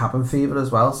into the cabin fever as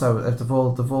well. So if they've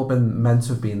all been meant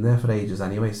to have been there for ages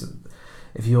anyway, so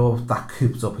if you're that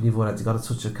cooped up and you've already got a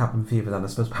touch of cabin fever, then I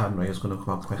suppose paranoia is going to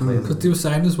come out quickly. Because they were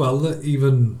saying as well that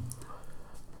even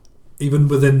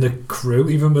within the crew,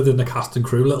 even within the cast and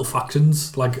crew, little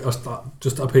factions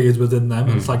just appeared within them.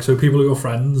 And it's like, so people who are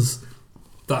friends,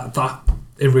 that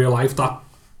in real life, that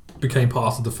became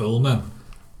part of the film then,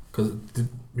 because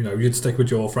you'd stick with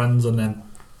your friends, and then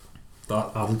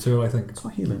that added to it. I think it's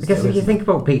what humans. I guess if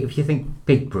you think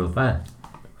Big Brother,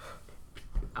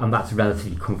 and that's a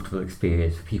relatively comfortable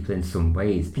experience for people in some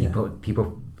ways.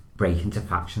 People break into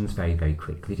factions very, very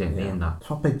quickly, don't they? And that's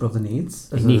what Big Brother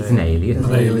needs. It needs an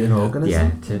alien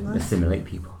organism. To assimilate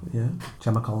people. Yeah,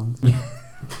 Gemma Collins.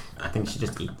 I think she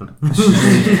just eat them.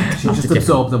 she just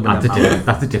absorbed them.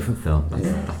 That's a different film.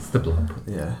 That's the Blob.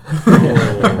 Yeah.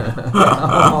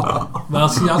 Well,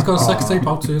 she has got a sex tape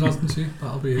out too, hasn't she?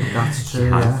 That'll be it. That's true.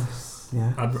 Yes.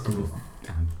 Yeah.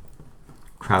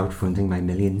 Crowdfunding my £1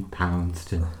 million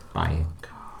to buy it.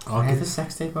 I have a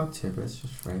sex tape out too, but it's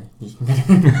just free. You can get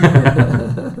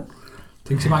it.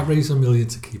 Think she might raise $1 million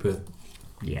to keep it.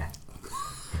 Yeah.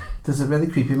 There's a really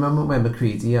creepy moment where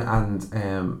McCready and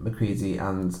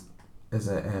is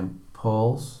it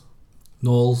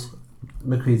Knowles?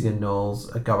 McCready and Knowles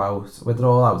go out. Where they're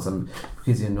all out, and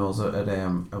McCready and Knowles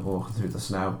are walking through the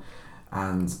snow,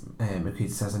 and McCready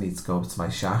says, "I need to go up to my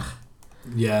shack."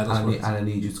 Yeah, that's and I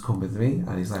need you to come with me.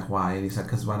 And he's like, "Why?" And he said,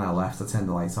 "Because when I left, I turned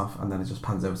the lights off, and then it just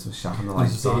pans over to the shack and the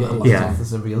lights off."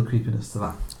 There's a real creepiness to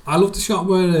that. I love the shot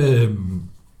where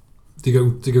they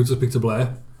go to speak to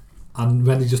Blair, and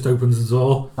when he just opens the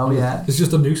door, there's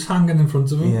just a noose hanging in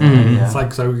front of him. It's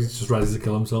like, so he's just ready to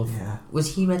kill himself.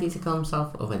 Was he ready to kill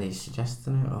himself, or were they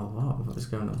suggesting it, or what was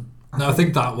going on? No, I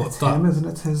think it's him, isn't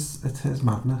it? It's his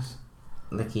madness.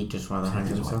 Like he'd just rather hang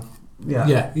himself.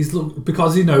 Yeah, he's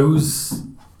because he knows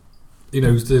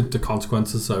the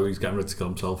consequences, so he's getting ready to kill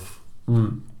himself.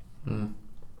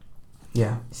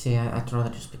 Yeah. See, I'd rather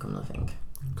just become the Thing.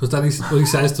 Because then he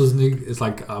says, doesn't he? It's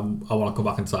like, I want to come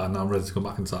back inside, now I'm ready to come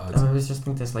back inside. I always just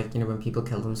think this, like, when people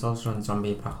kill themselves during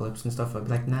zombie apocalypse and stuff, I'd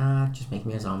be like, nah, just make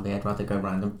me a zombie. I'd rather go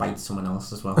around and bite someone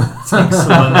else as well. Take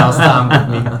someone else down with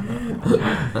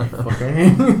me.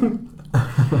 Okay.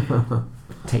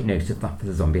 Take note of that for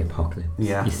the zombie apocalypse.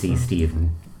 Yeah. You see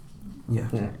Stephen. Yeah.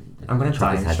 I'm going to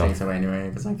try it straight away anyway,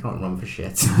 because I can't run for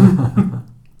shit.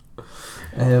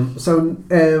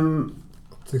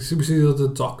 We see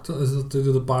the doctor,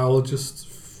 the biologist,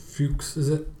 Fuchs, is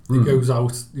it? He goes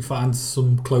out, he finds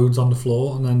some clothes on the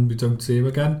floor, and then we don't see him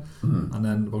again. And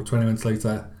then about 20 minutes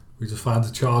later, we just find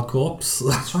a charred corpse.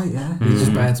 That's right, yeah. He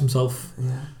just burns himself.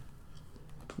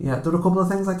 Yeah, there were a couple of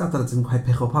things like that I didn't quite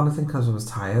pick up on, I think, because I was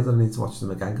tired and I need to watch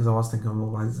them again, because I was thinking,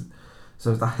 well, why is it?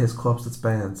 So is that his corpse that's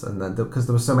burnt? And then, because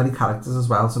there were so many characters as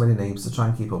well, so many names to try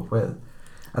and keep up with.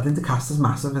 I think the cast is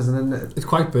massive, isn't it? It's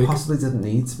quite big. Possibly didn't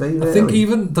need to be, really. I think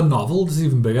even the novel is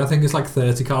even bigger. I think it's like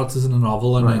 30 characters in a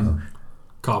novel, and then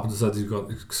Carpenter said he's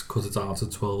cut it down to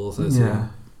 12 or 13. Yeah.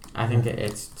 I think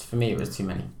it's for me it was too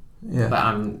many. Yeah.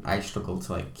 But I struggled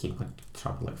to keep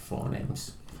track of 4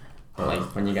 names.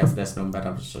 But when you get to this number, I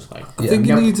was just like, I think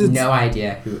you needed no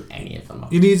idea who any of them are.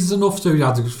 You needed enough so you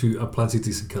had a plenty of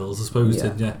decent kills, I suppose,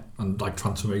 didn't you? And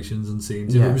transformations and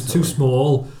scenes. If it was too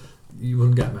small, you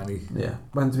wouldn't get many. Yeah.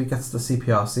 When do we get to the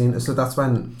CPR scene? So that's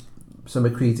when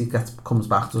McCready comes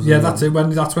back, doesn't he? Yeah, that's it.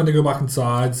 That's when they go back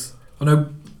inside. I know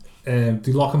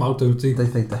they lock him out, don't they? They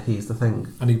think that he's the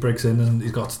Thing. And he breaks in and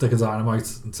he's got a stick of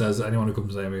dynamite and says, anyone who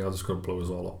comes near me, I'll just go blow us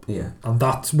all up. Yeah. And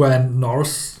that's when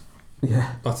Norris,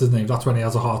 that's his name, that's when he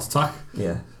has a heart attack.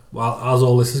 Yeah. Well, as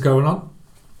all this is going on.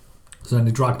 So then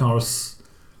they drag Norris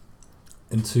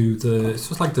into it's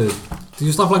just like they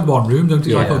just have one room, don't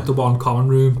they? Like the one common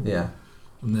room. Yeah.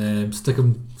 And then stick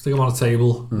him on a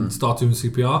table and start doing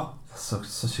CPR. That's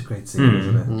such a great scene,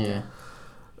 isn't it?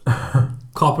 Yeah.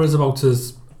 Copper is about to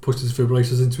push his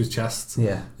defibrillators into his chest.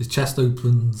 Yeah. His chest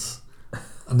opens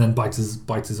and then bites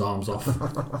his arms off.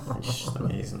 It's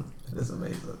amazing. It is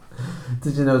amazing.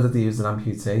 Did you know that they used an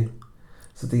amputee?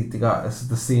 So they got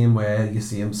the scene where you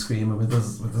see him screaming with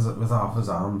half his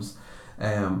arms.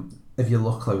 If you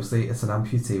look closely, it's an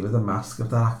amputee with a mask of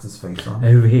that actor's face on.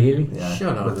 Oh really? Yeah.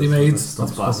 Shut up. They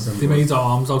made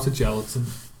arms out of gelatin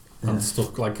and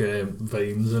stuck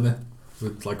veins in it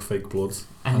with fake blood.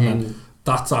 And then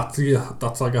that's like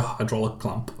a hydraulic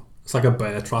clamp. It's like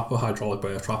a hydraulic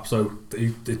bear trap. So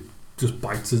it just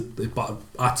bites it. It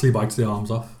actually bites the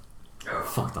arms off.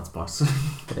 Fuck, that's boss.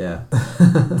 Yeah.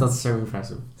 That's so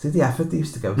impressive. See the effort they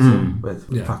used to go to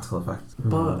with practical effects.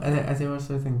 But I do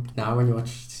also think now when you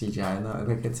watch CGI and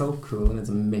that, it's all cool and it's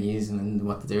amazing and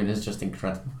what they're doing is just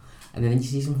incredible. And then you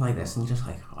see something like this and you're just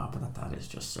like, oh, but that is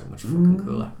just so much fucking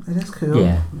cooler. It is cool.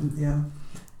 Yeah. Yeah.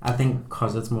 I think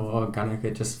because it's more organic,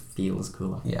 it just feels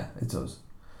cooler. Yeah, it does.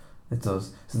 It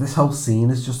does. So this whole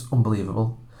scene is just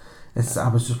unbelievable. I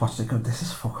was just watching it going, this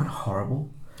is fucking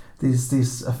horrible.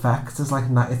 These effects is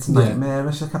it's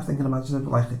nightmarish. I kept thinking, imagine it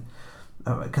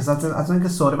because I don't think I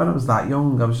saw it when I was that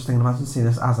young. I was just thinking, imagine seeing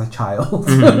this as a child,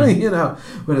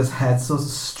 where his head sort of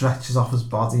stretches off his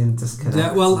body and disconnects.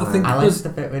 Yeah, well, I think I like the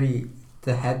bit where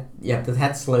the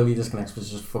head slowly disconnects, which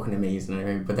is just fucking amazing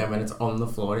anyway. But then when it's on the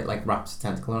floor, it wraps a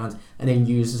tentacle around and then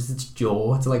uses its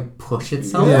jaw to push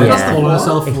itself.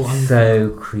 It's so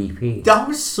creepy. That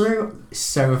was so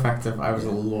effective. I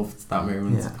loved that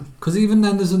moment. Because even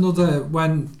then, there's another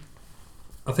when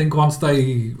I think once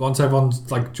everyone's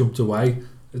jumped away,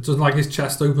 it's just his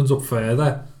chest opens up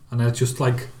further and it just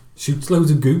shoots loads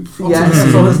of goop.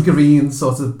 It's all this green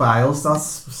sort of bile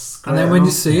starts. And then when you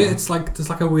see it, it's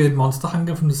there's a weird monster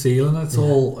hanging from the ceiling. It's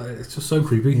just so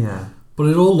creepy. Yeah. But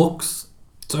it all looks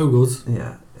so good.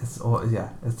 Yeah. It's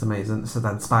amazing. So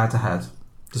then Spiderhead.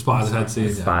 The Spiderhead scene.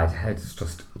 The Spiderhead is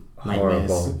just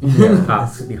horrible.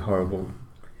 Absolutely horrible.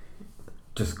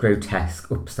 Just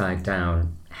grotesque upside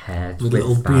down head with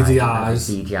little beady eyes.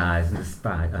 Beady eyes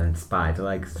and spider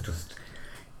legs.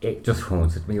 It just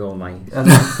haunted me all night. And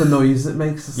that's the noise it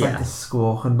makes. It's the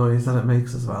squawking noise that it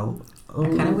makes as well. I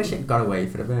kind of wish it got away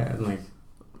for a bit and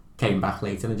came back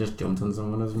later and just jumped on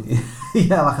someone or something.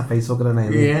 Yeah, like a Facebook and a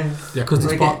name. Yeah. Yeah, because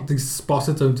they spot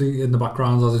it, don't they, in the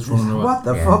background as it's running away. What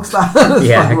the fuck's that?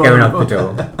 Yeah, going out the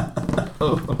door.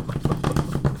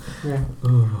 Yeah.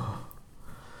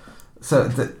 So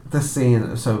this scene,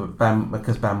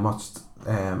 because Ben watched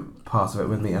part of it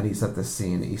with me, and he said this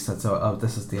scene, he said,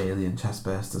 this is the alien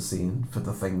chestburster scene for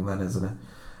The Thing then, isn't it?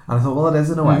 And I thought, well, it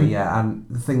is in a way, yeah, and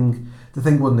the thing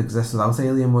wouldn't exist without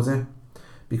Alien, would it?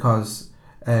 Because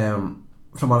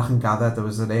from what I can gather, there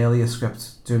was an earlier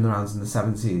script doing the rounds in the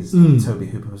 70s that Toby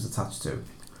Hooper was attached to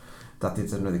that they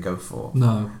didn't really go for.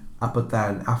 No. But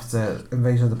then after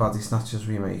Invasion of the Body Snatchers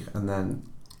remake and then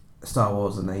Star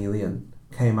Wars and Alien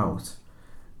came out,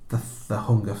 the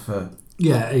hunger for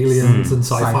aliens and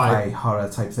sci-fi horror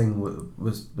type thing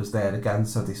was there again,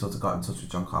 so they sort of got in touch with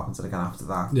John Carpenter again after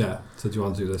that. Yeah, so do you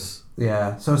want to do this?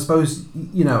 Yeah, so I suppose,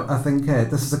 I think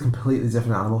this is a completely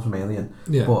different animal from Alien,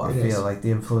 but I feel like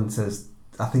the influences,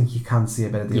 I think you can see a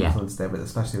bit of the influence there, but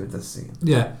especially with this scene.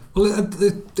 Yeah, well,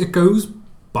 it goes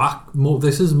back more.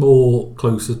 This is more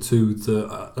closer to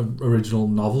the original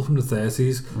novel from the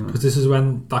 30s, because this is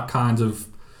when that kind of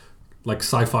like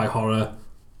sci-fi horror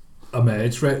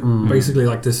emerged, right? Basically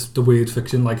like the weird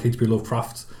fiction like H.P.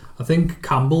 Lovecraft. I think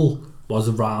Campbell was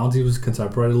around, he was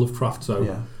contemporary Lovecraft,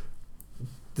 so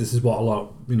this is what a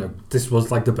lot, this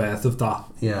was like the birth of that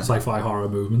sci-fi horror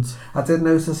movement. I did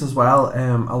notice as well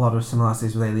a lot of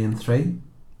similarities with Alien 3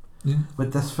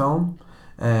 with this film,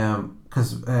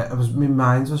 because my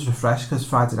mind was refreshed because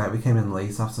Friday night we came in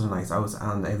late after the night out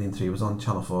and Alien 3 was on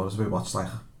Channel 4, so we watched like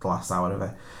the last hour of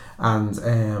it,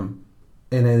 and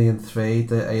in Alien 3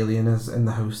 the alien is in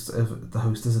the host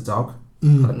is a dog,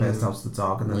 and it bursts out the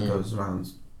dog and then it goes around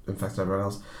infects everyone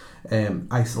else.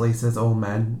 Isolated old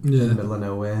men in the middle of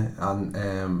nowhere,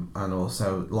 and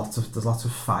also there's lots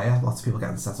of fire, lots of people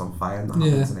getting set on fire, and that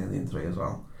happens in Alien 3 as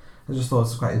well. I just thought it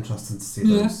was quite interesting to see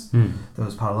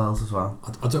those parallels as well.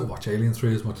 I don't watch Alien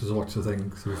 3 as much as I watch The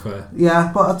Thing, to be fair.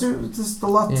 Yeah, but I do. There's a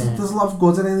lot of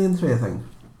good in Alien 3, I think.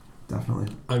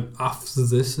 Definitely. After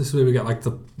this is where we get like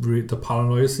the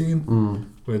paranoia scene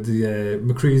where the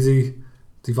McCready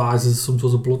devises some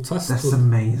sort of blood test. That's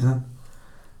amazing.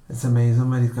 It's amazing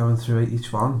when he's going through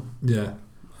each one. Yeah.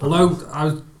 Although,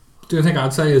 the only thing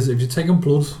I'd say is if you're taking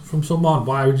blood from someone,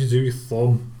 why would you do your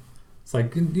thumb? It's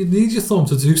like, you need your thumb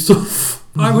to do stuff.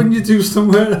 Why wouldn't you do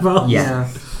somewhere else? Yeah.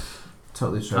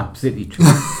 Totally true. Absolutely true.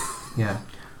 Yeah.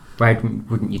 Why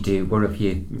wouldn't you do one of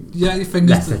your your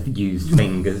fingers lesser used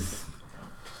fingers?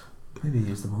 Maybe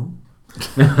use them all.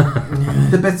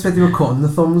 The bits where they were cutting the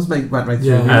thumbs went right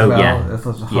through me as well. I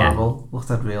thought it was horrible. Looked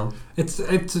that real. It's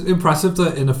impressive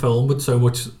that in a film with so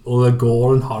much other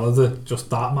gore and horror that just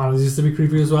that manages to be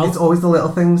creepy as well. It's always the little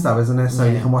things though, isn't it? So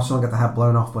you can watch someone get the head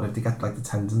blown off, but if they get like the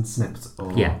tendon snipped or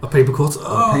a paper cut,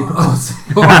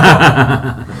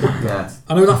 yeah.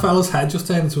 I know that fella's head just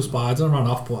turned into a spider and ran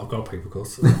off, but I've got a paper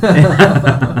cut.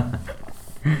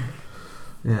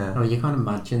 Yeah. Oh, you can't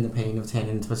imagine the pain of turning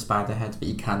into a spider head, but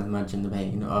you can imagine the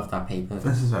pain of that paper.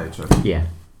 This is very true. Yeah.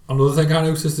 Another thing I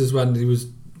noticed is when they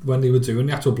were doing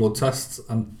the actual blood test,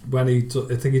 and when I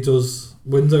think he does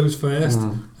Windows first,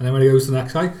 and then when he goes to the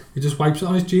next guy, he just wipes it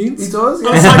on his jeans. He does,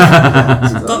 yeah.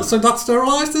 Like, so that's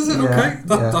sterilised, is it? Yeah, okay,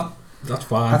 that's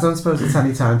fine. I don't suppose it's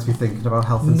any time to be thinking about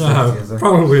health and safety, is it? No,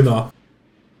 probably not.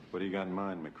 What do you got in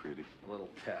mind, McCready? A little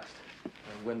test.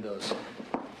 On Windows.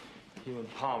 You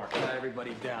and Palmer, tie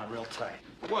everybody down real tight.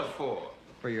 What for?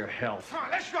 For your health. Come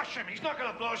on, let's rush him. He's not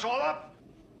going to blow us all up.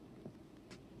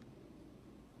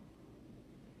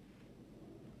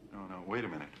 No, wait a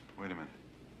minute.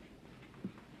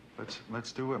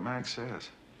 Let's do what Max says.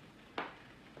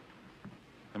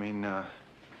 I mean,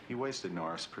 he wasted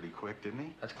Norris pretty quick, didn't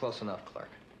he? That's close enough, Clark.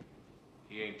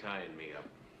 He ain't tying me up.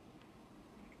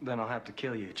 Then I'll have to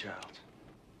kill you, child.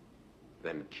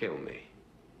 Then kill me.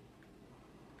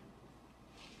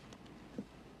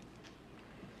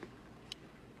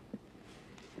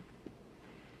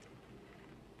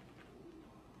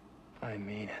 I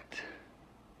mean it.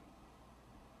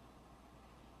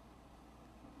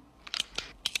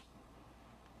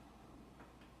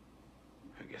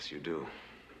 I guess you do.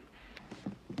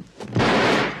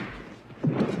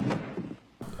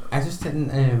 I just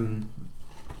didn't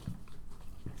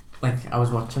like, I was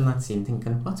watching that scene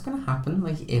thinking, what's going to happen,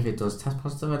 like, if it does test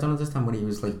positive? I don't understand what he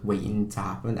was, like, waiting to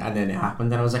happen, and then it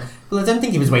happened, and I was like, well, I don't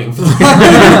think he was waiting for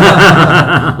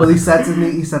that. Well, he said, didn't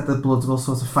he? He said the blood will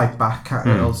sort of fight back,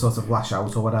 it'll sort of lash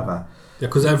out or whatever. Yeah,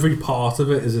 because every part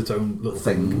of it is its own little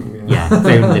thing. Yeah, its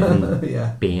own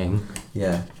living being.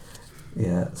 Yeah.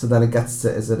 So then it gets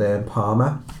to, is it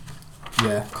Palmer?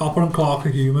 Yeah, Copper and Clark are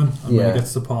human, and when it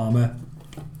gets to Palmer,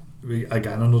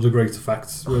 again, another great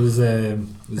effect. Whereas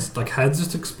his like head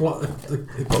just expand.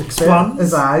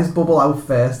 His eyes bubble out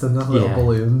first, and there's little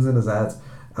balloons in his head,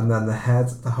 and then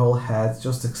the whole head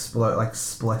just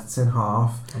splits in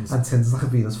half and turns like a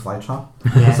Venus flytrap.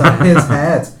 Yeah. So his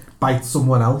head bites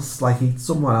someone else, eats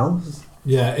someone else.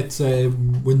 Yeah, it's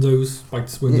Windows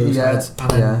head,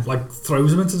 and then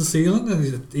throws him into the ceiling,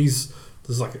 and he's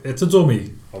it's a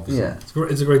dummy, obviously. Yeah,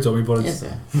 it's a great dummy, but it's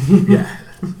yeah.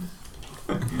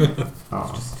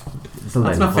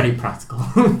 That's not very practical.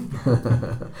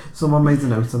 Someone made a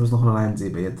note. I was looking on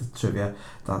IMDb at the trivia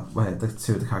that the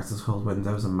two of the characters called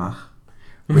Windows and Mac.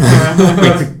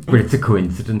 But it's a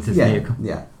coincidence, isn't it?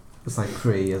 Yeah, it's like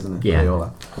Cree, isn't it? Yeah. All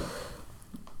that.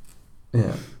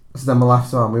 Yeah. So then we'll have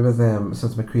to, aren't we, with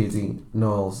Sons McCready,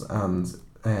 Knowles, and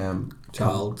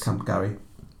Camp Gary.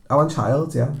 Oh, and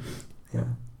Child, yeah. Yeah.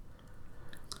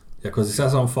 Yeah, because it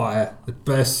sets on fire, it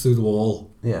bursts through the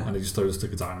wall, yeah, and he just throws a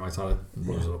stick of dynamite at it and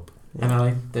blows it up. Yeah. And I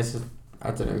like this.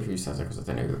 I don't know who says it because I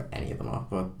don't know who any of them are,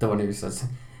 but the one who says,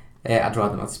 I'd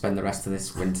rather not spend the rest of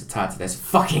this winter tied to this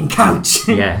fucking couch.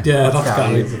 Yeah, that's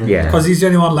Gary. Yeah. Because he's the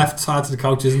only one left tied to the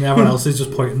couch, isn't he? Everyone else is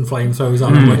just pointing flamethrowers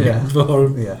at him waiting for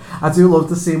him. Yeah. I do love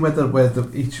the scene where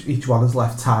each one is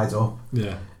left tied up.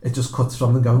 Yeah. It just cuts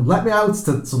from them going, let me out,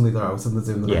 to suddenly they're out and they're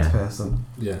doing the next person.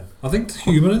 Yeah. I think the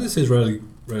humour in this is really,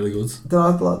 really good. There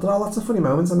are lots of funny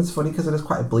moments, and it's funny because it is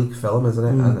quite a bleak film, isn't it?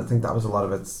 And I think that was a lot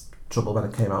of its trouble when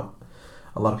it came out.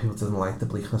 A lot of people didn't like the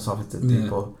bleakness of it, did they?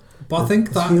 But I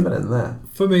think that humour in there.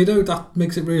 For me though, that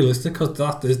makes it realistic, because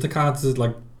that is the kind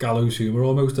of gallows humour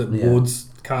almost that would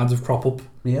kind of crop up.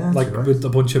 Yeah, with a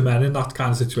bunch of men in that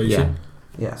kind of situation.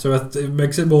 Yeah. So it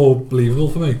makes it more believable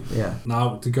for me. Yeah.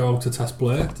 Now to go out to test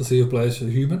Blair to see if Blair's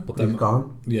human, but then he's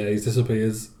gone. Yeah, he's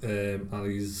disappeared,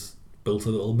 and he's built a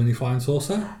little mini flying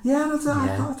saucer. Yeah, I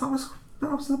thought that was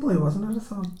out of the blue, wasn't it? I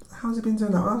thought, how's he been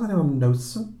doing that? Has anyone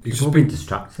noticed him? He's just been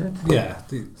distracted. Yeah. I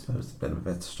suppose they've been a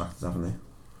bit distracted, haven't they?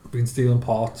 Been stealing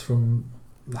parts from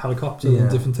the helicopter and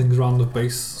different things around the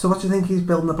base. So what do you think he's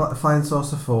building a flying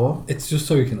saucer for? It's just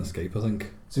so he can escape, I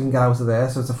think. So he can get out of there.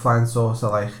 So it's a flying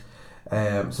saucer, so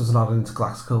it's not an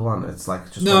intergalactical one. It's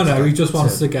just he just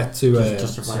wants to get to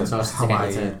just a flying saucer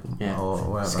Hawaii to get or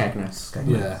wherever. Skegness.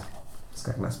 Yeah,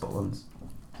 Skegness Butlins.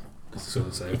 So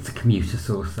to say. It's a commuter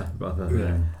saucer rather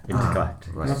than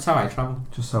intergalactic. Right. That's how I travel.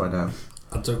 Just so I know.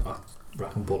 I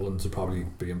reckon Butlins would probably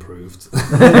be improved. It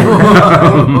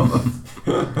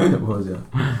was, yeah.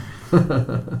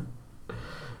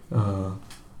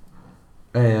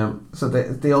 So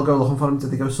they all go looking for him.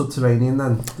 Did they go subterranean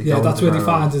then? That's where they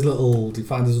find his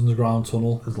underground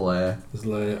tunnel. His lair,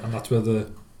 and that's where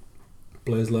the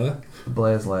Blair's lair.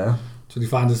 So they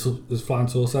find his flying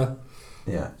saucer.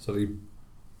 Yeah. So they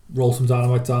roll some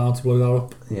dynamite down to blow that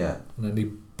up. Yeah. And then they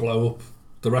blow up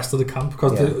the rest of the camp,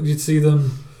 because you'd see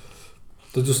them.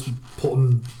 They're just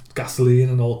putting gasoline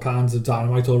and all kinds of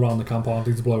dynamite all around the camp, aren't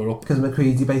they, to blow it up? Because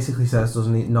McCready basically says,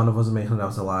 none of us are making it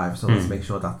out alive, so let's make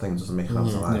sure that thing doesn't make it out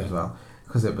alive as well.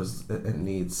 Because it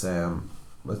needs,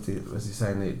 was he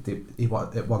saying,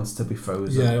 it wants to be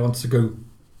frozen. Yeah, it wants to go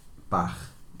back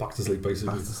to sleep,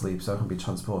 basically. Back to sleep, so it can be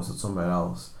transported somewhere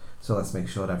else. So let's make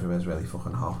sure everywhere's really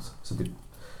fucking hot. So they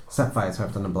set fire to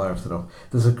everything and blow everything up.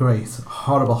 There's a great,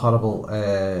 horrible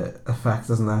effect,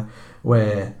 isn't there,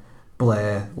 where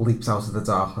Blair leaps out of the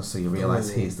darkness, so you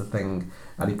realise he's the thing,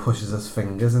 and he pushes his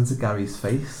fingers into Gary's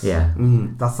face. Yeah.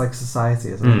 That's like society,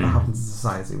 isn't it? That happens in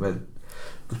society, where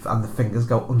and the fingers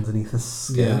go underneath his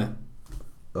skin. Yeah.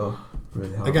 Oh, really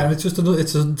horrible. Again, it's just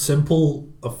it's a simple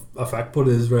effect, but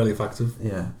it is really effective.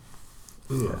 Yeah.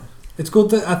 Yeah. It's good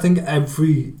that I think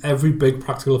every big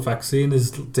practical effects scene is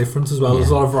different as well. There's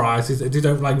a lot of varieties. They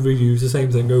don't reuse the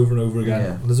same thing over and over again.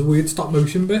 Yeah. And there's a weird stop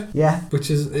motion bit. Yeah. Which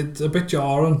is it's a bit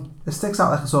jarring. It sticks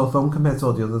out like a sore thumb compared to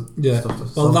all the other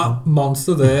stuff. Well, that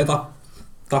monster there,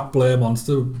 that Blair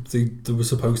monster, there was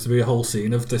supposed to be a whole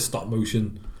scene of this stop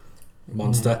motion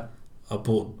monster.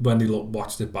 But when they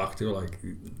watched it back, they were like,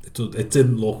 it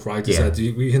didn't look right. They said,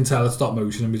 we can tell it's stop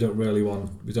motion, and we don't really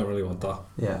want that.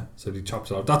 Yeah. So they chopped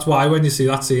it out. That's why when you see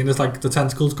that scene, it's like the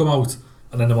tentacles come out,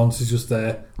 and then the monster's just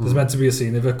there. There's meant to be a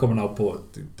scene of it coming out,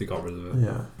 but they got rid of it.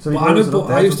 Yeah. So he blows it up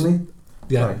there, doesn't he?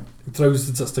 Yeah. Sorry. It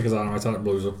throws the stick of dynamite and it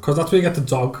blows up. Because that's where you get the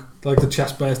dog, like the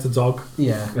chest bursted dog.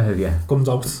 Yeah. Oh, yeah. Comes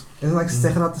out. Is it like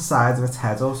sticking out the sides of its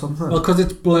head or something? Well, because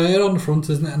it's Blair on the front,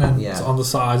 isn't it? And then it's on the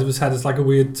sides of his head, it's like a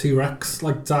weird T-Rex,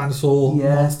 like dinosaur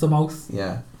monster mouth.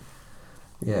 Yeah.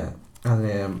 Yeah.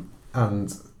 And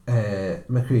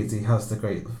McCready has the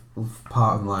great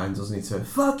part in line, doesn't he, to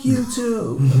fuck you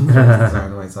too! And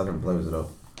dynamite and blows it up.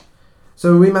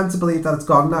 So are we meant to believe that it's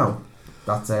gone now?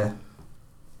 That's it.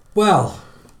 Well,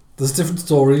 there's different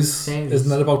stories, isn't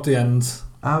there, about the end?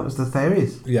 Oh, it was the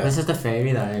theories? Yeah. This is the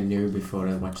theory that I knew before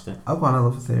I watched it. Oh, go on, I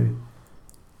love the theory.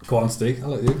 Go on, Steve, I'll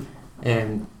let you.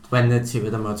 When the two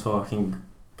of them are talking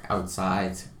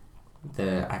outside, I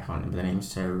can't remember the name,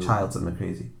 so... Childs and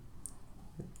McCready.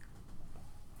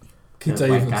 Keith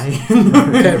David.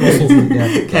 Kurt Russell.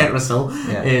 Yeah. Kurt Russell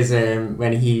Yeah. is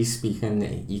when he's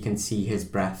speaking, you can see his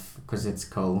breath because it's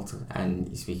cold, and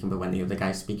he's speaking. But when the other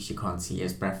guy speaks, you can't see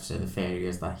his breath. So the theory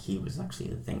is that he was actually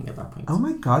the thing at that point. Oh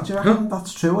my god, do you reckon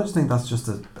that's true? I just think that's just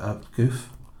a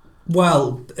goof.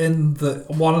 Well, in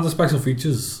one of the special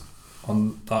features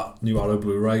on that new Arrow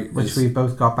Blu-ray, Which we've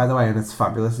both got, by the way, and it's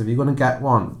fabulous. If you're going to get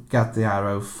one, get the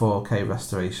Arrow 4K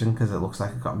restoration because it looks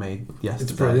like it got made yesterday.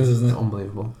 It's brilliant, isn't it? It's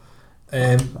unbelievable.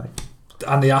 And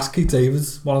they ask Keith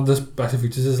Davis, one of the special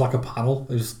features is like a panel.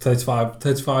 It was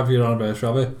 35 year anniversary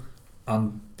of it,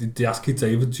 and they ask Keith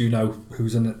David, do you know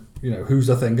who's in it? You know, who's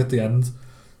the thing at the end?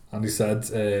 And he said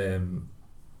they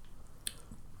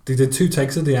did 2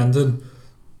 takes at the ending,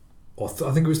 or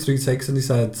I think it was 3 takes, and he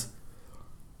said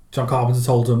John Carpenter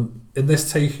told him, in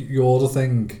this take you're the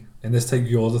thing, in this take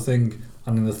you're the thing,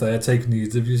 and in the third take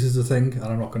neither of you is the thing, and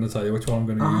I'm not going to tell you which one I'm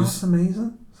going to use. That's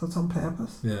amazing. So it's on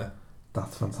purpose. Yeah.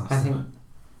 That's fantastic. I think,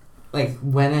 like,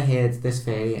 when I heard this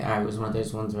theory, I was one of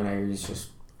those ones where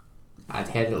I'd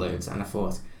heard it loads and I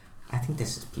thought, I think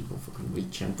this is people fucking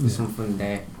reaching for something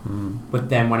there. But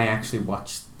then when I actually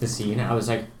watched the scene, I was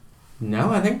like,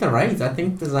 no, I think they're right. I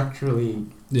think there's actually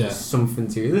something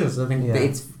to this. I think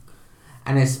it's,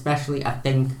 and especially I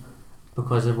think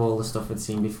because of all the stuff I'd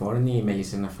seen before and the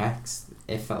amazing effects,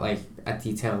 it felt like a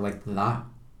detail like that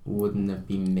wouldn't have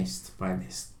been missed by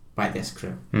this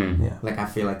crew. Yeah. Like, I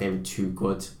feel like they were too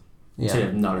good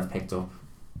to not have picked up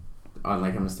on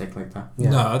like a mistake like that.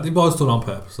 No, it was done on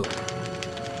purpose.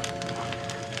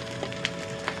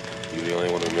 You the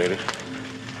only one who made it?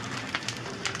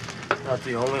 Not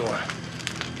the only one.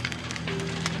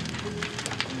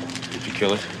 Did you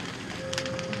kill it?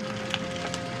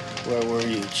 Where were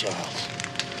you, Charles?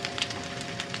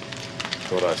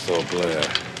 Thought I saw Blair.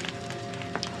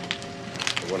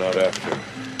 I went out after him.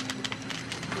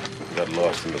 Got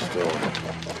lost in the storm.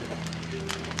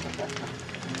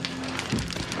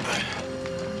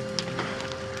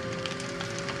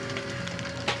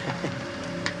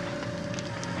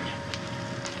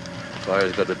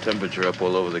 Fire's got the temperature up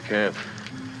all over the camp.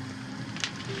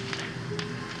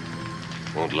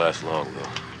 Won't last long,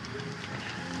 though.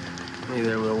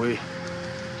 Neither will we.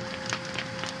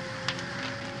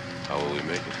 How will we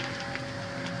make it?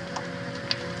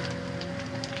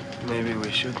 Maybe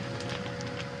we should.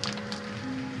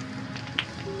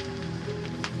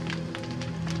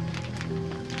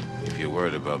 If you're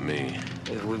worried about me,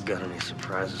 If we've got any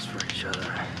surprises for each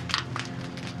other,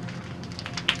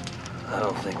 I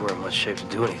don't think we're in much shape to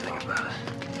do anything about it.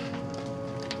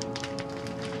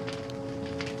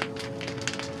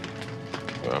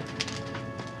 well,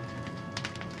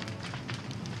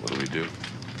 what do we do?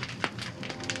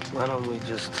 Why don't we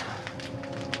just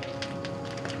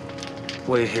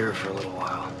wait here for a little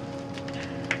while?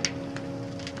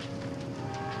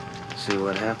 See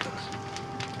what happens.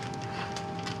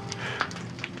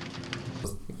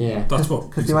 Yeah. That's what...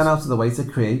 Because they went out of the way to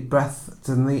create breath,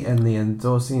 didn't they, in the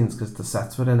indoor scenes, because the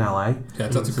sets were in LA. Yeah,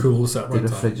 that's a cool set They right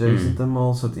there. refrigerated them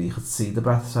all so that you could see the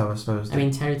breath, so I suppose... I mean,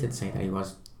 Terry did say that he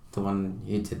was the one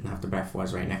who didn't have the breath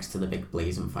was right next to the big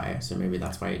blazing fire, so maybe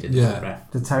that's why he didn't have the breath.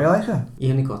 Did Terry like it?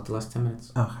 He only got the last 10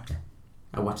 minutes. Oh, okay.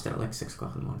 I watched it at like 6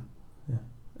 o'clock in the morning.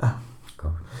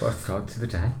 God, what a start to the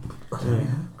day. Yeah,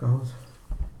 God.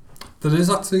 There is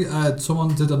actually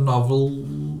someone did a novel.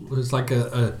 It's like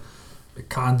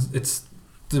it's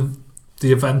the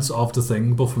events of the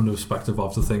thing, but from the perspective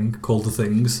of the thing, called The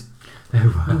Things.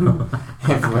 Everything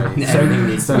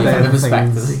needs to be from the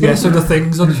perspective. Yeah, so the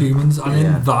things are humans, and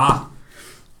in that,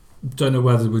 don't know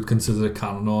whether we'd consider it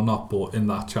canon or not, but in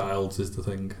that, Childs is the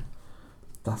thing.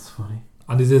 That's funny.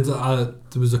 And he did. There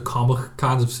was a comic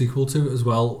kind of sequel to it as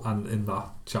well, and in that,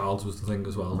 Childs was the thing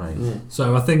as well. Right. Yeah.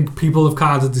 So I think people have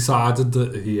kind of decided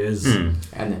that he is, And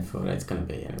then for it's going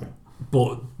to be anyway.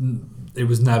 but it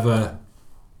was never.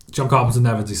 John Carpenter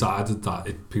never decided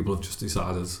that. People have just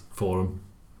decided for him.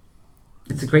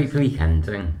 It's a great bleak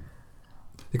ending.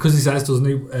 Because he says, doesn't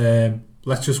he?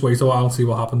 Let's just wait a while and see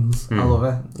what happens. I love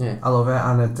it. Yeah. I love it,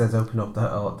 and it did open up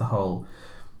the whole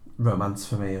romance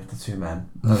for me of the two men.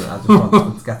 I just wanted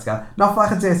them to get together. Not for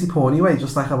like a dirty porny way,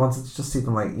 just like I wanted to just see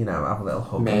them like, you know, have a little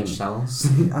hug. Merge cells.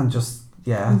 And just,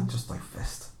 just like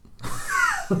fist.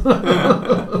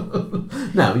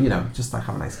 No, you know, just like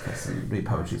have a nice kiss and read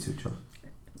poetry to each other.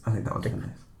 I think that would be nice.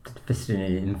 Fist in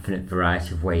an infinite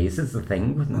variety of ways is the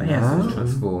thing, wouldn't they? Yeah. Yes, it's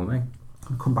transforming.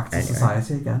 And come back to Anyway.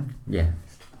 society again. Yeah.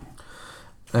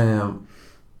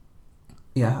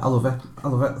 Yeah, I love it. I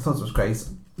thought it was great.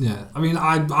 Yeah, I mean,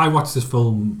 I watched this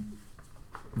film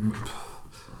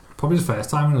probably the first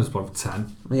time when I was about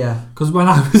 10. Yeah. Because when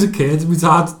I was a kid, my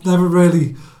dad never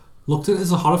really looked at it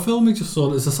as a horror film. He just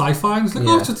saw it as a sci-fi. And he was like,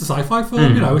 oh, it's just a sci-fi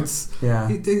film. You know, it's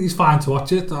he's fine to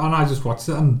watch it. And I just watched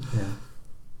it, and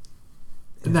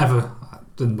it never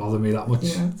didn't bother me that much.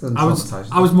 Yeah,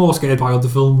 I was more scared by other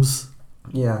films.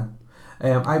 Yeah.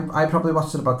 I probably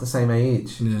watched it about the same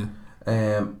age. Yeah.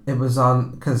 It was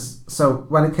on, so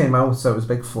when it came out, so it was a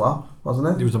big flop,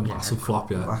 wasn't it? It was a massive flop,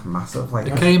 yeah. Like massive. Like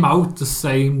it came out the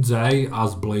same day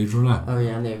as Blade Runner. Oh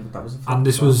yeah, no, that was a flop. And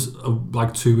this was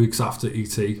like 2 weeks after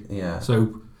E.T. Yeah.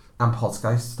 So... And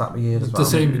Poltergeist that year as well. The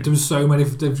same, there was so many...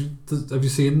 Have you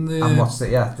seen the... I watched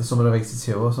it, yeah. The Summer of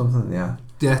 82 or something, yeah.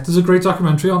 Yeah, there's a great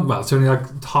documentary on... Well, it's only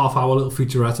like half-hour little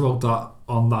featurette about that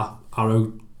on that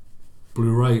Arrow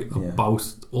Blu-ray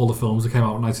about all the films that came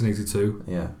out in 1982.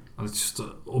 Yeah. And it's just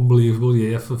an unbelievable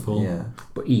year for film. Yeah.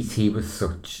 But E.T. was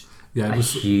such it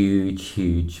was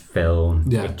huge film.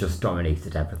 Yeah. It just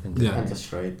dominated everything. And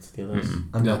destroyed the others.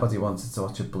 And nobody wanted to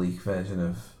watch a bleak version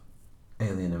of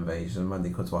Alien Invasion when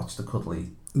they could watch the cuddly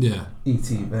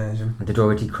E.T. version. And they'd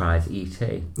already cried at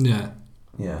E.T. Yeah.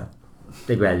 Yeah.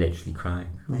 They were literally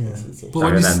crying. Yeah. But I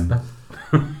remember.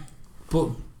 But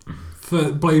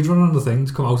for Blade Runner and The Thing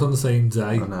to come out on the same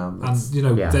day, and you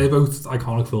know they're both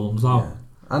iconic films now. Yeah.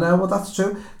 I know, well that's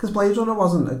true, because Blade Runner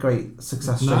wasn't a great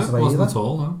success straight away. No, it wasn't either. at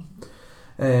all.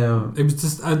 No. It was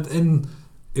just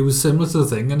it was similar to The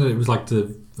Thing, and it was like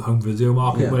the home video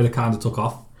market where it kind of took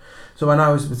off. So when I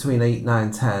was between 8,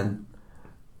 9, 10,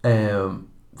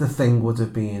 The Thing would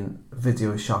have been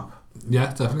Video Shop. Yeah,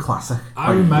 definitely. Classic.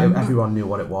 I remember. Everyone knew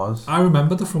what it was. I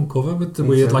remember the front cover with the Me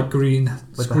weird too. like green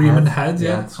With the screaming head.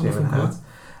 Yeah, screaming head.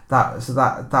 That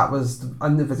was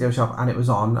in the Video Shop, and it was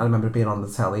on. I remember it being on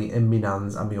the telly, and my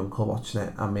nans and my uncle watching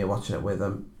it, and me watching it with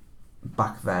them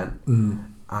back then.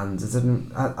 And it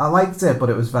didn't. I liked it, but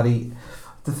it was very.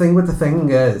 The thing with The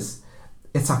Thing is,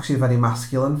 it's actually a very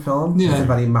masculine film. Yeah. It's a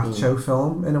very macho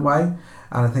film in a way, and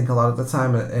I think a lot of the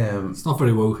time it's not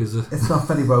very woke, is it? It's not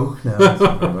very woke. No, it's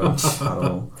not very woke at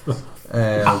all.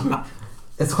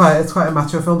 It's quite a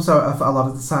macho film. So a lot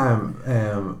of the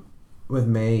time, with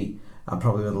me, and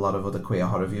probably with a lot of other queer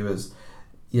horror viewers,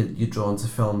 you're drawn to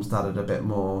films that are a bit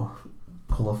more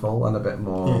colourful and a bit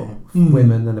more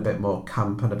women and a bit more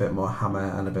camp and a bit more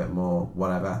hammer and a bit more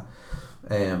whatever.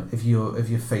 If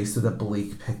you're faced with a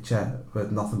bleak picture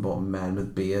with nothing but men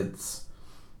with beards,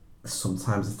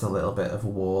 sometimes it's a little bit of a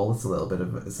wall. It's a little bit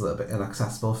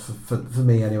inaccessible for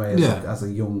me anyway as a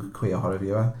young queer horror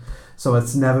viewer. So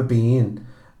it's never been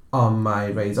on my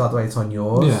radar the way it's on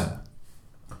yours. Yeah.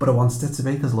 But I wanted it to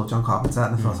be because I love John Carpenter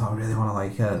and I thought, I really want to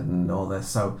like it and all this.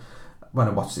 So when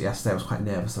I watched it yesterday, I was quite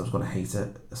nervous I was going to hate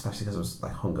it, especially because I was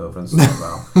like hungover and stuff as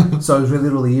well. So I was really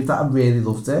relieved that I really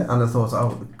loved it, and I thought,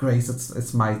 oh great,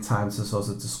 it's my time to sort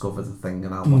of discover The Thing,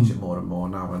 and I'll watch it more and more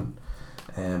now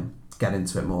and get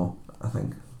into it more, I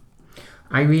think.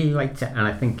 I really liked it, and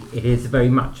I think it is a very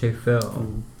macho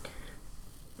film.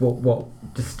 What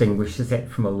distinguishes it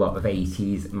from a lot of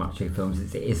 80s macho films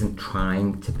is it isn't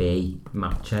trying to be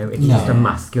macho. It's just a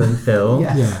masculine film.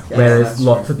 Whereas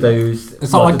lots of those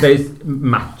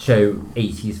macho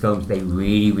 80s films, they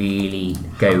really, really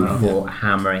go for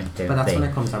hammering. But that's when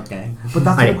it comes out gay. But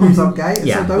that's when it comes out gay.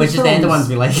 Yeah. So Which is the ones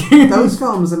we like. Those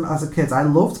films as a kid I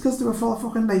loved because they were full of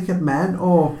fucking naked men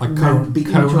or like men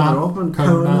beating each other up, and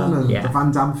Conan and Yeah. the Van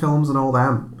Damme films and all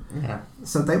them. Yeah.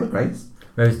 So they were great.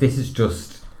 Whereas this is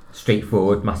just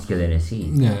straightforward masculinity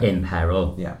in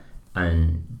peril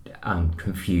and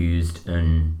confused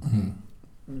and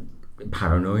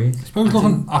paranoid. I suppose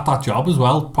looking at that job as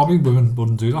well, probably women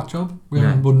wouldn't do that job.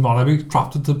 Women wouldn't want to be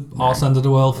trapped at the arse end of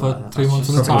the world for 3 months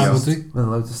at a time, would they? With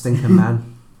loads of stinking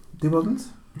men. They wouldn't?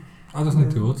 I don't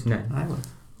think they would. No. I would.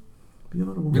 But you're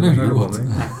not a woman. You know you would.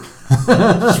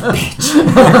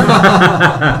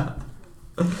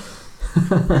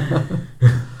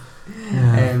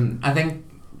 I think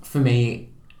for me,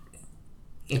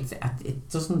 it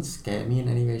doesn't scare me in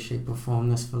any way, shape or form,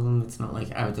 this film. It's not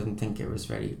like I didn't think it was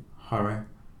very horror,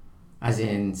 as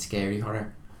in scary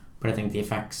horror, but I think the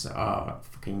effects are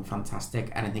fucking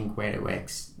fantastic, and I think where it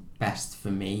works best for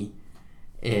me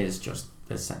is just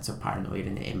the sense of paranoia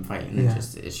in the infighting.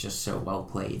 It's just so well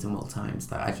played and well timed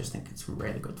that I just think it's a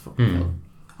really good fucking film.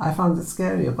 I found it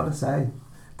scary, I've got to say.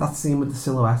 That scene with the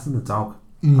silhouette and the dog,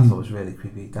 I thought was really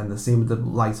creepy. Then the scene with the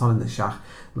light on in the shack,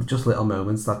 with just little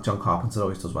moments that John Carpenter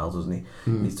always does well, doesn't he?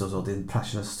 He does all the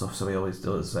impressionist stuff, so he always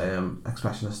does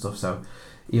expressionist stuff, so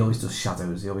he always does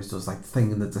shadows, he always does like the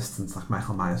thing in the distance, like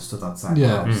Michael Myers stood outside the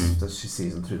house as she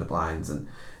sees him through the blinds, and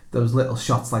those little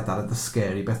shots like that are the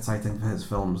scary bits, I think, of his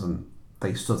films, and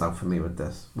they stood out for me with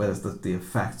this. Whereas the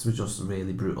effects were just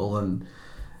really brutal, and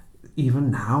even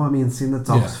now, I mean, seeing the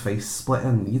dog's face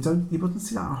splitting, you wouldn't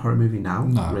see that in a horror movie now,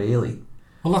 really.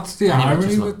 Well, that's the And it would irony.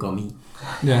 just look gummy.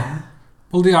 Yeah.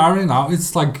 Well, the irony now,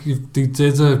 it's like they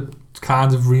did a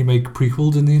kind of remake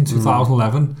prequel, didn't they, in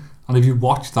 2011, and if you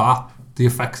watch that, the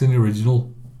effects in the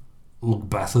original look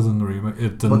better than the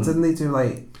remake. But didn't they do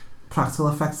like practical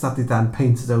effects that they then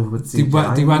painted over with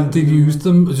CGI? They used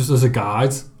them just as a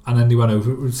guide, and then they went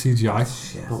over it with CGI.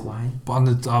 Shit. But why? But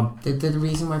on The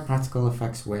reason why practical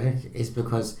effects work is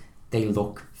because they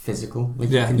look physical. Like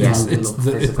Yeah, you can yes, tell they it's look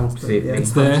the- physical.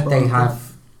 it's there. They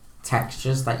have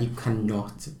textures that you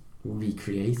cannot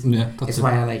recreate. Yeah, that's it's it.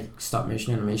 why I like stop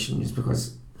motion animation, is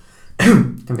because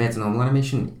compared to normal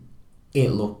animation, it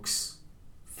looks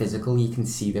physical. You can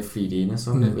see the 3D-ness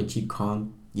of it, which you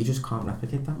just can't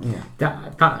replicate that. Yeah.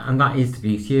 That is the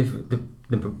beauty of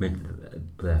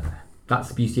that's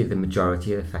the beauty of the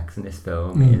majority of effects in this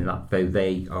film, in that though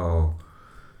they are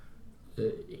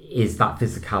is that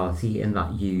physicality, in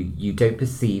that you don't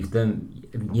perceive them.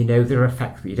 You know they're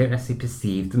effects, but you don't necessarily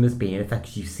perceive them as being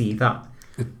effects. You see that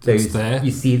it's there.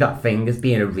 You see that thing as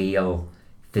being a real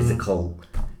physical,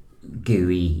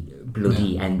 gooey,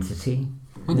 bloody entity.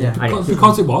 Well, Yeah.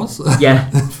 because it was. Yeah.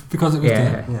 Because it was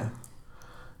there.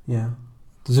 Yeah.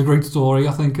 There's a great story.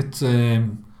 I think it's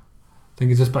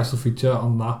a special feature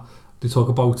on that. They talk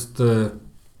about the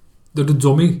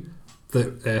dummy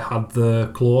that had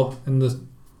the claw in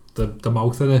the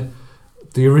mouth in it.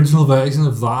 The original version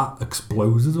of that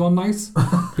exploded one night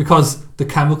because the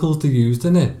chemicals they used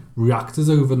in it reacted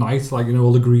overnight, like, you know,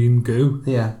 all the green goo.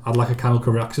 Yeah. Had like a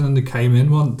chemical reaction, and they came in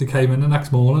the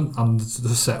next morning and the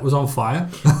set was on fire.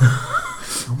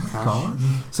 Oh my god.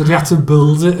 So they had to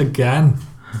build it again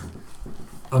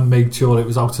and make sure it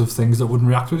was out of things that wouldn't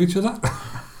react with each other.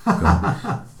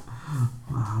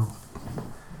 Wow.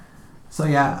 So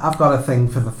yeah, I've got a thing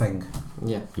for the thing.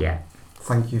 Yeah.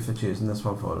 Thank you for choosing this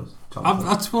one for us, Jonathan.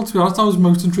 Well, to be honest, I was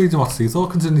most intrigued in what Steve thought,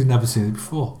 considering he'd never seen it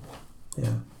before.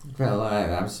 Yeah. Well,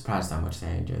 I was surprised how much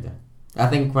they enjoyed it. I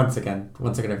think once again,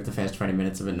 over the first 20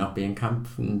 minutes of it not being camp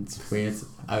and weird,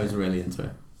 I was really into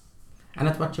it. And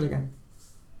I'd watch it again.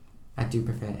 I do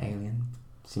prefer Alien.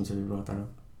 Seems to be brought that up.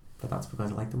 But that's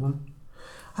because I like the one.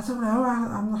 I don't know,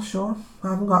 I'm not sure.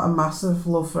 I haven't got a massive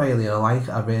love for Alien.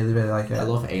 I really, really like it. I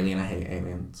love Alien, I hate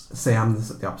Aliens. See, I'm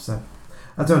the opposite.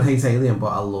 I don't hate Alien, but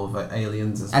I love it.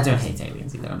 Aliens. I don't hate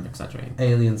Aliens either, I'm exaggerating.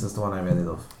 Aliens is the one I really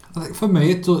love. I think for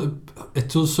me, it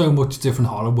does so much different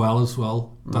horror well as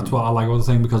well. That's what I like about the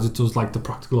thing, because it does like the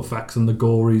practical effects and the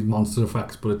gory monster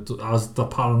effects, but it has the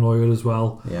paranoia as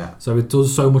well. Yeah. So it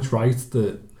does so much right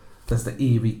that there's the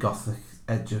eerie gothic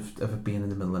edge of it being in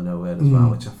the middle of nowhere as well,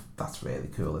 which that's really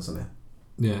cool, isn't it?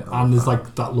 Yeah, and there's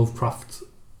like that Lovecraft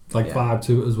vibe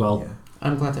to it as well. Yeah.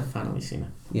 I'm glad I've finally seen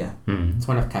it. Yeah. It's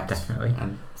one I've kept definitely,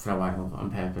 and for a while on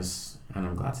purpose, and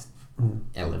I'm glad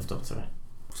it lived up to it.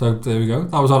 So there we go.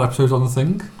 That was our episode on the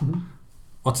thing. Mm-hmm.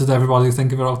 What did everybody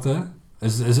think of it out there?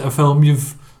 Is it a film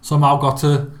you've somehow got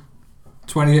to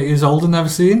 28 years old and never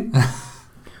seen?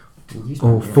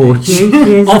 Or 48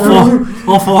 years old?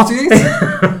 Or 48?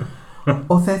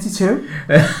 Or 32?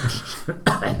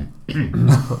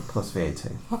 Plus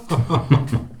VAT.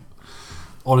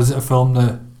 Or is it a film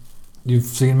that you've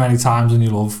seen many times and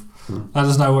you love? Let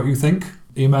us know what you think.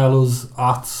 Email us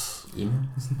at...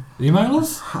 Email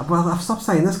us? Well, I've stopped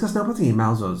saying this because nobody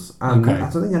emails us. And Okay. I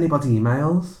don't think anybody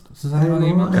emails. Does anyone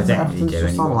email? Everything's I don't really do just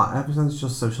anymore. everything's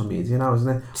just social media now, isn't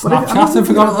it? Snapchat? Have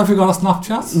you got a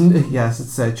Snapchat? Yes,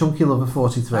 it's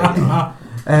ChunkyLover43.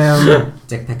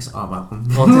 Dick pics are welcome.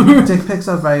 Dick pics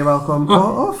are very welcome.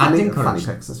 Or fanny encouraged.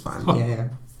 pics is fine. Yeah.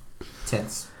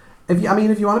 Tits. If you want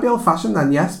to be old fashioned,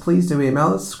 then yes, please do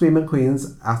email us,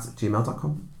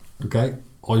 screamingqueens@gmail.com. Okay.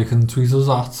 Or you can tweet us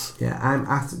at... Yeah, I'm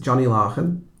at Johnny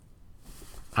Larkin.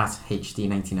 At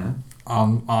HD99.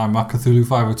 I'm at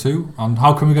Cthulhu502. And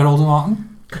how can we get hold of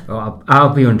Martin? Well,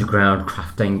 I'll be underground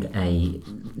crafting a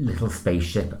little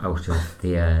spaceship out of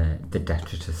the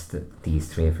detritus that these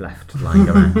three have left lying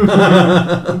around.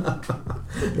 Are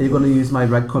you going to use my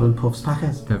red currant puffs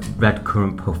packet? The red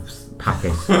currant puffs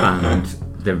packet and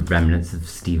the remnants of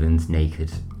Stephen's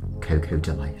naked cocoa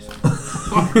delight.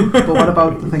 But what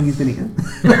about the thing he's been eating?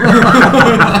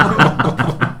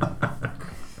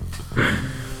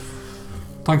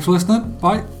 Thanks for listening.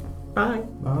 Bye. Bye.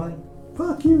 Bye.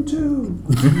 Fuck you too.